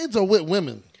kids are with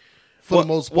women. For the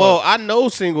most part. Well, I know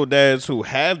single dads who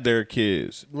have their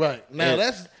kids. Right. Now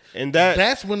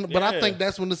that's when, but I think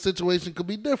that's when the situation could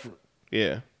be different.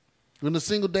 Yeah. When the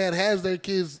single dad has their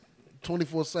kids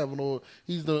 24/7, or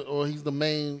he's the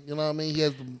main, you know what I mean? He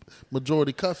has the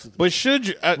majority custody. But should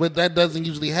you? But that doesn't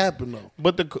usually happen though.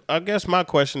 But I guess my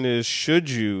question is, should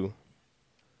you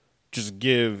just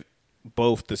give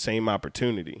both the same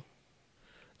opportunity?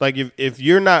 Like if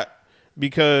you're not,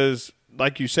 because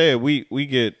like you said, we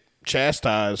get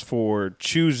chastised for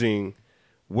choosing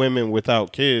women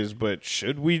without kids, but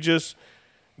should we just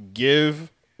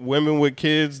give women with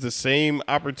kids the same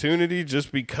opportunity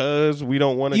just because we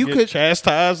don't want to get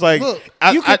chastised? Like, look,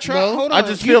 I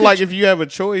just feel like if you have a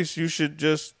choice, you should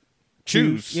just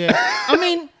choose. Yeah, I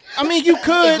mean, you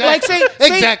could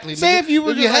exactly. like say if you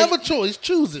have a choice,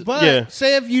 choose it. But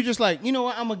say if you just like, you know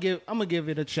what, I'm gonna give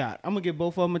it a shot. I'm gonna give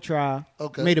both of them a try.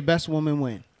 Okay, may the best woman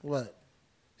win. What?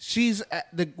 She's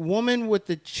the woman with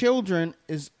the children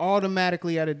is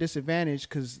automatically at a disadvantage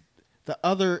because the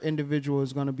other individual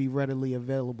is going to be readily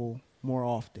available more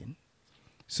often.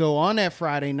 So on that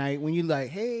Friday night, when you like,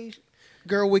 hey,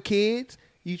 girl with kids,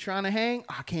 you trying to hang?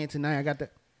 I can't tonight. I got the.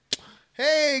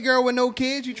 Hey, girl with no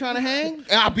kids, you trying to hang?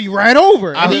 I'll be right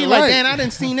over. And he's like, man, I done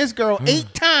seen this girl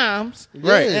 8 times.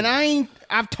 Right. And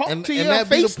I've talked to you on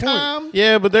FaceTime.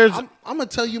 Yeah, but there's. I'm going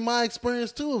to tell you my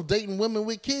experience, too, of dating women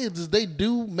with kids is they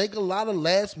do make a lot of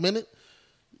last minute,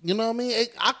 you know what I mean?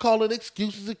 I call it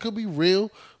excuses. It could be real,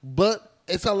 but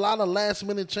it's a lot of last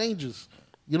minute changes.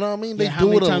 You know what I mean? They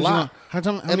do it a lot.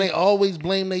 And they always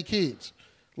blame their kids.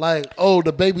 Like, oh,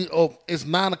 the baby, it's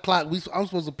 9 o'clock. I'm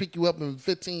supposed to pick you up in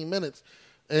 15 minutes.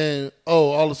 And,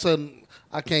 all of a sudden,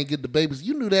 I can't get the babies.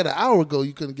 You knew that an hour ago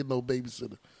you couldn't get no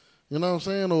babysitter. You know what I'm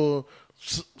saying? Or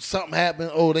something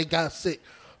happened. Oh, they got sick.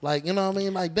 Like, you know what I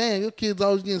mean? Like, dang, your kid's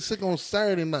always getting sick on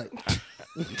Saturday night.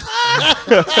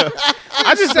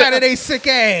 I just Saturday sick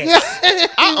ass.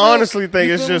 I honestly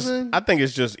think I think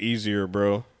it's just easier,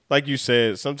 bro. like you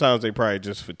said, sometimes they probably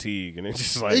just fatigue, and it's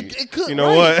just like, it could, you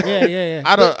know what? Yeah.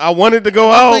 I wanted to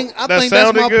go out. I think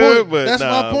sounded good, but that's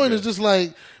nah, my point. It's just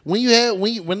like when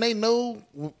they know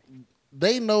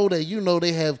that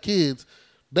they have kids.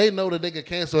 They know that they can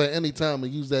cancel at any time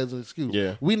and use that as an excuse.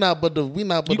 Yeah. We not but to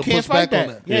push back on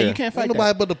that. Yeah, you can't fight Ain't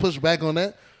nobody but to push back on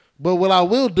that. But what I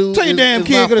will do Tell your damn is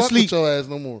kid not go to fuck sleep. with your ass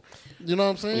no more. You know what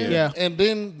I'm saying? Yeah. And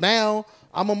then now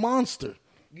I'm a monster.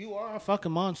 You are a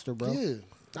fucking monster, bro. Yeah.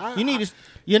 You need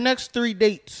your next 3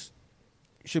 dates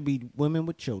should be women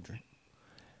with children.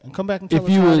 And come back and tell us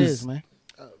how it is, man.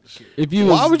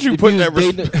 Why would you put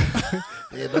that?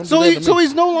 So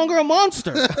he's no longer a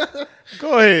monster.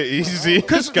 Go ahead, easy.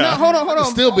 Hold on.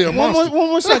 Still be a monster. One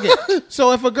more second.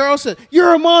 So if a girl said,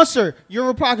 "You're a monster," your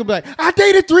Republican be like, "I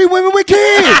dated 3 women with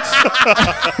kids."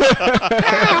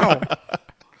 How?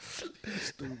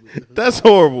 That's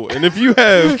horrible. And if you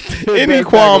have any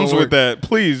qualms with that,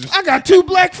 please. I got 2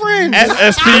 black friends.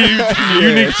 SP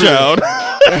unique child.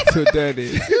 That's what that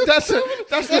is. That's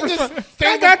the response.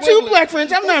 I got 2 black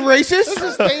friends. I'm not racist.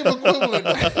 That's the same equivalent.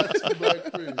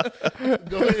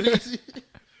 Go ahead, Easy.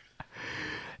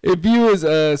 If you was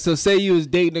so say you was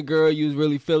dating a girl, you was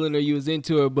really feeling her, you was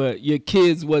into her, but your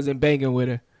kids wasn't banging with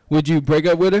her, would you break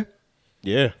up with her?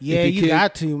 Yeah. Yeah, you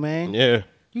got to, man. Yeah.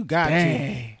 You got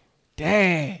to.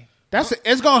 Dang.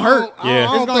 It's gonna hurt. Yeah.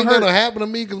 I don't think that'll happen to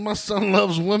me because my son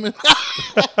loves women.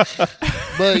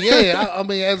 But yeah, I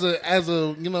mean, as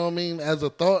a you know what I mean, as a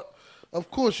thought, of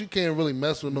course you can't really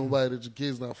mess with nobody that your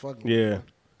kid's not fucking with. Yeah.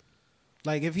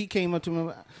 Like if he came up to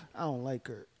me, I don't like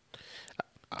her.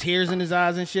 Tears in his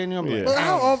eyes and shit. And I'm like, But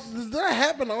how often does that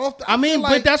happen? Often? I mean,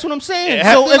 but that's what I'm saying.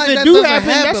 I So feel if like it that do doesn't happen,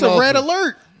 that's happen a red often.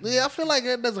 alert. Yeah, I feel like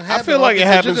that doesn't happen. I feel like it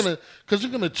happens because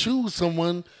you're gonna choose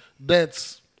someone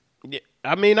that's. Yeah.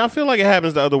 I mean, I feel like it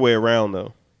happens the other way around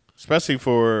though, especially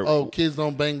for kids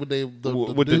don't bang with the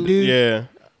dude. Yeah,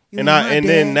 and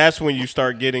then that's when you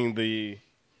start getting the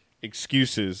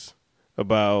excuses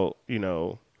about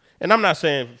and I'm not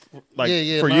saying like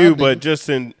for you, but just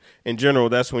in general,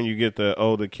 that's when you get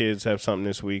the kids have something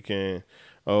this weekend.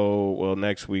 Oh, well,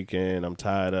 next weekend I'm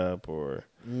tied up, or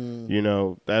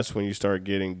that's when you start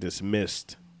getting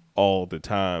dismissed all the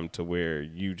time to where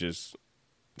you just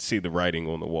see the writing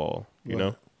on the wall, you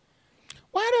know?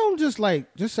 Why don't just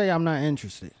say I'm not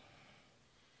interested?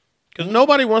 Because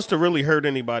nobody wants to really hurt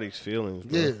anybody's feelings,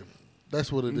 bro. Yeah,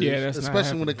 that's what it is. Yeah, that's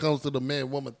especially when it comes to the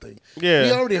man-woman thing. Yeah.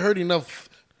 We already hurt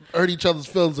each other's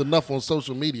feelings enough on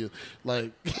social media.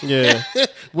 Like, yeah,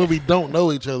 when we don't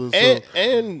know each other.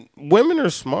 And women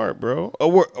are smart, bro.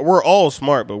 We're all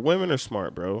smart, but women are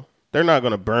smart, bro. They're not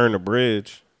going to burn a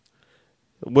bridge.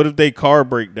 What if they car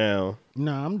break down?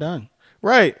 Nah, I'm done.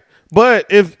 Right. But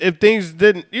if things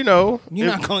didn't, you're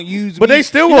not gonna use. But me. they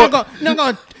still you're not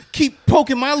gonna keep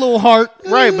poking my little heart.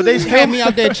 Right. But they have me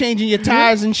out there changing your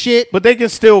tires and shit. But they can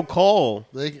still call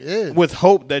with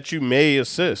hope that you may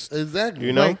assist. Exactly.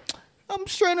 You know, like, I'm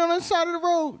straight on the side of the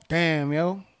road. Damn,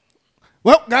 yo.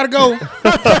 Well, gotta go.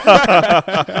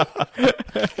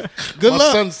 Good my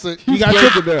luck. Son's sick. You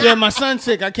got yeah, my son's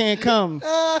sick. I can't come.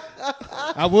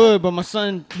 I would, but my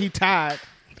son, he tired.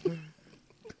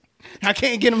 I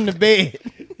can't get him to bed.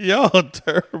 Y'all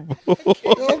terrible. Yo,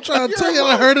 I'm trying to tell you,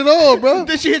 I heard it all, bro.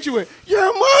 Then she hit you with, "You're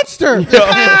a monster."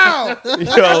 How? I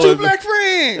got 2 black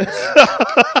friends.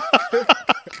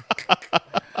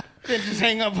 Then just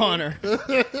hang up on her.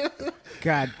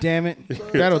 God damn it.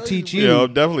 That'll teach you. Yeah,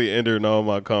 I'm definitely ending all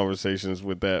my conversations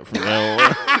with that from now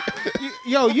on.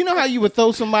 Yo, you know how you would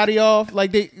throw somebody off?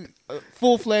 Like they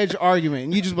full-fledged argument.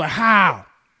 And you just be like, how?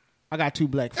 I got 2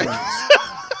 black friends.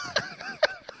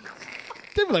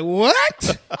 They be like,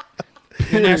 what?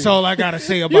 And that's all I got to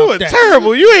say about you that. You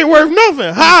terrible. You ain't worth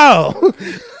nothing. How?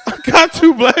 I got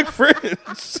 2 black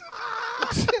friends.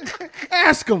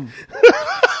 Ask them.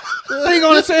 They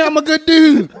going to say I'm a good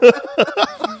dude.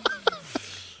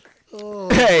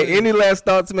 Hey, any last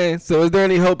thoughts, man? So is there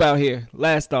any hope out here?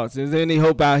 Last thoughts. Is there any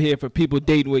hope out here for people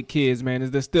dating with kids, man?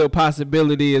 Is there still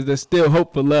possibility? Is there still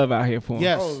hope for love out here for them?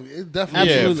 Yes. Oh, it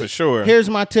definitely Absolutely. Yeah, for sure. Here's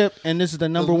my tip, and this is the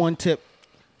number 1 tip.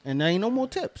 And there ain't no more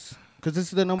tips, because this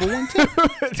is the number 1 tip.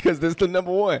 Because this is the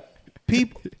number 1.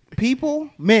 People,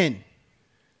 men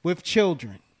with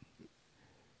children,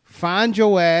 find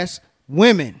your ass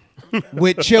women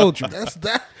with children. That's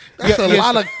a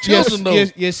lot of children, though.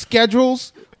 Your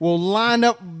schedules will line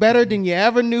up better than you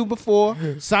ever knew before.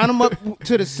 Sign them up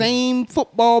to the same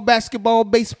football, basketball,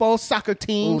 baseball, soccer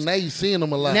teams. Oh, now you're seeing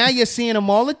them a lot. Now you're seeing them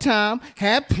all the time.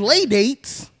 Have play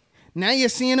dates. Now you're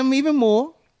seeing them even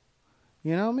more.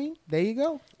 You know what I mean? There you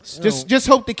go. Just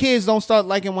hope the kids don't start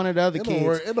liking one of the other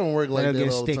kids. It don't work like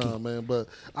that all the time, man. But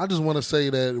I just want to say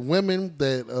that women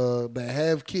that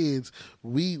have kids,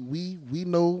 we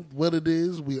know what it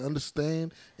is. We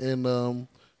understand, and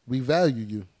we value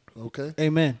you. Okay.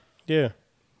 Amen. Yeah.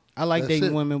 I like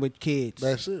dating women with kids.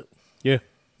 That's it. Yeah.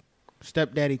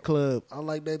 Stepdaddy club. I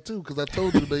like that too because I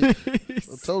told you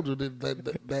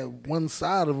that one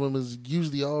side of them is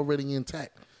usually already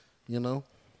intact. You know.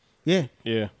 Yeah.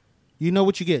 Yeah. You know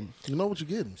what you're getting. You know what you're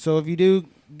getting. So if you do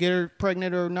get her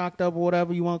pregnant or knocked up or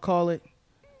whatever you want to call it,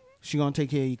 she gonna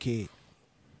take care of your kid.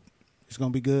 It's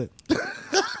gonna be good.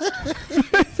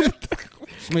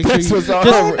 Make sure you,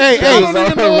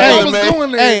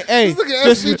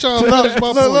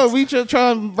 look, we just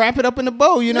try and wrap it up in a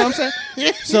bow. You know what I'm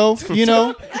saying? So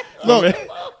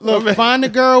look, find the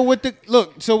girl with the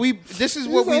look. So this is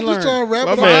what we learned.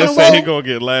 My man said he gonna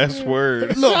get last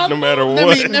word. Look, no matter what.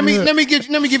 Let me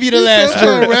give you the last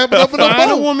word. Wrap it up in a bow.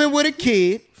 Find a woman with a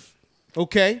kid.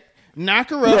 Okay, knock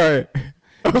her up. Right.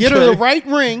 Okay. Get her the right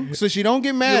ring so she don't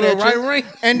get mad at you. Right ring.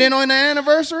 And then on the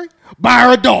anniversary, buy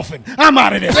her a dolphin. I'm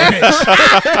out of this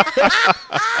bitch.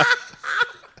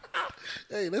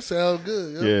 Hey, that sounds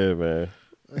good. Yo. Yeah, man.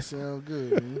 That sounds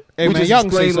good. Man. Hey, man, y'all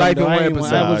can say life in one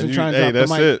episode. I wasn't trying to drop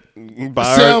the mic. It.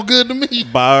 That sound good to me.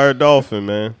 Buy her a dolphin,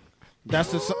 man.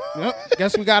 That's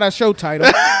guess we got our show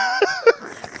title.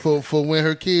 for when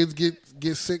her kids get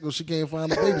sick or she can't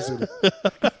find a babysitter.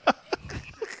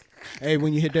 Hey,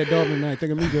 when you hit that dolphin, man,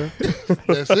 think of me, girl.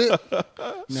 That's it.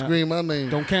 Scream my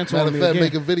name. Don't cancel on me again.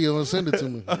 Make a video and send it to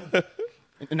me.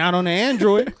 Not on the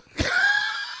Android.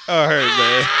 All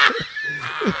right,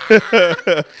 man.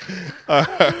 All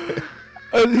right.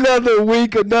 Another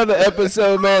week, another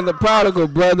episode, man. The Prodigal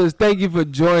Brothers. Thank you for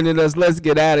joining us. Let's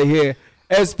get out of here.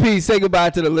 SP, say goodbye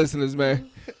to the listeners, man.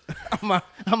 I'm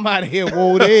out of here,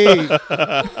 Woody.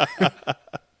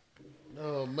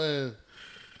 Oh, man.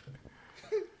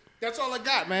 That's all I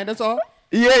got, man. That's all.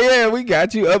 Yeah, we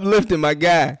got you uplifting, my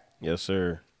guy. Yes,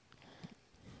 sir.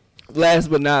 Last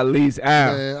but not least,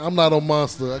 Al. Man, I'm not on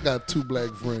Monster. I got 2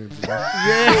 black friends. Yeah.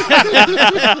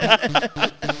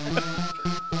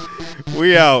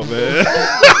 We out, man.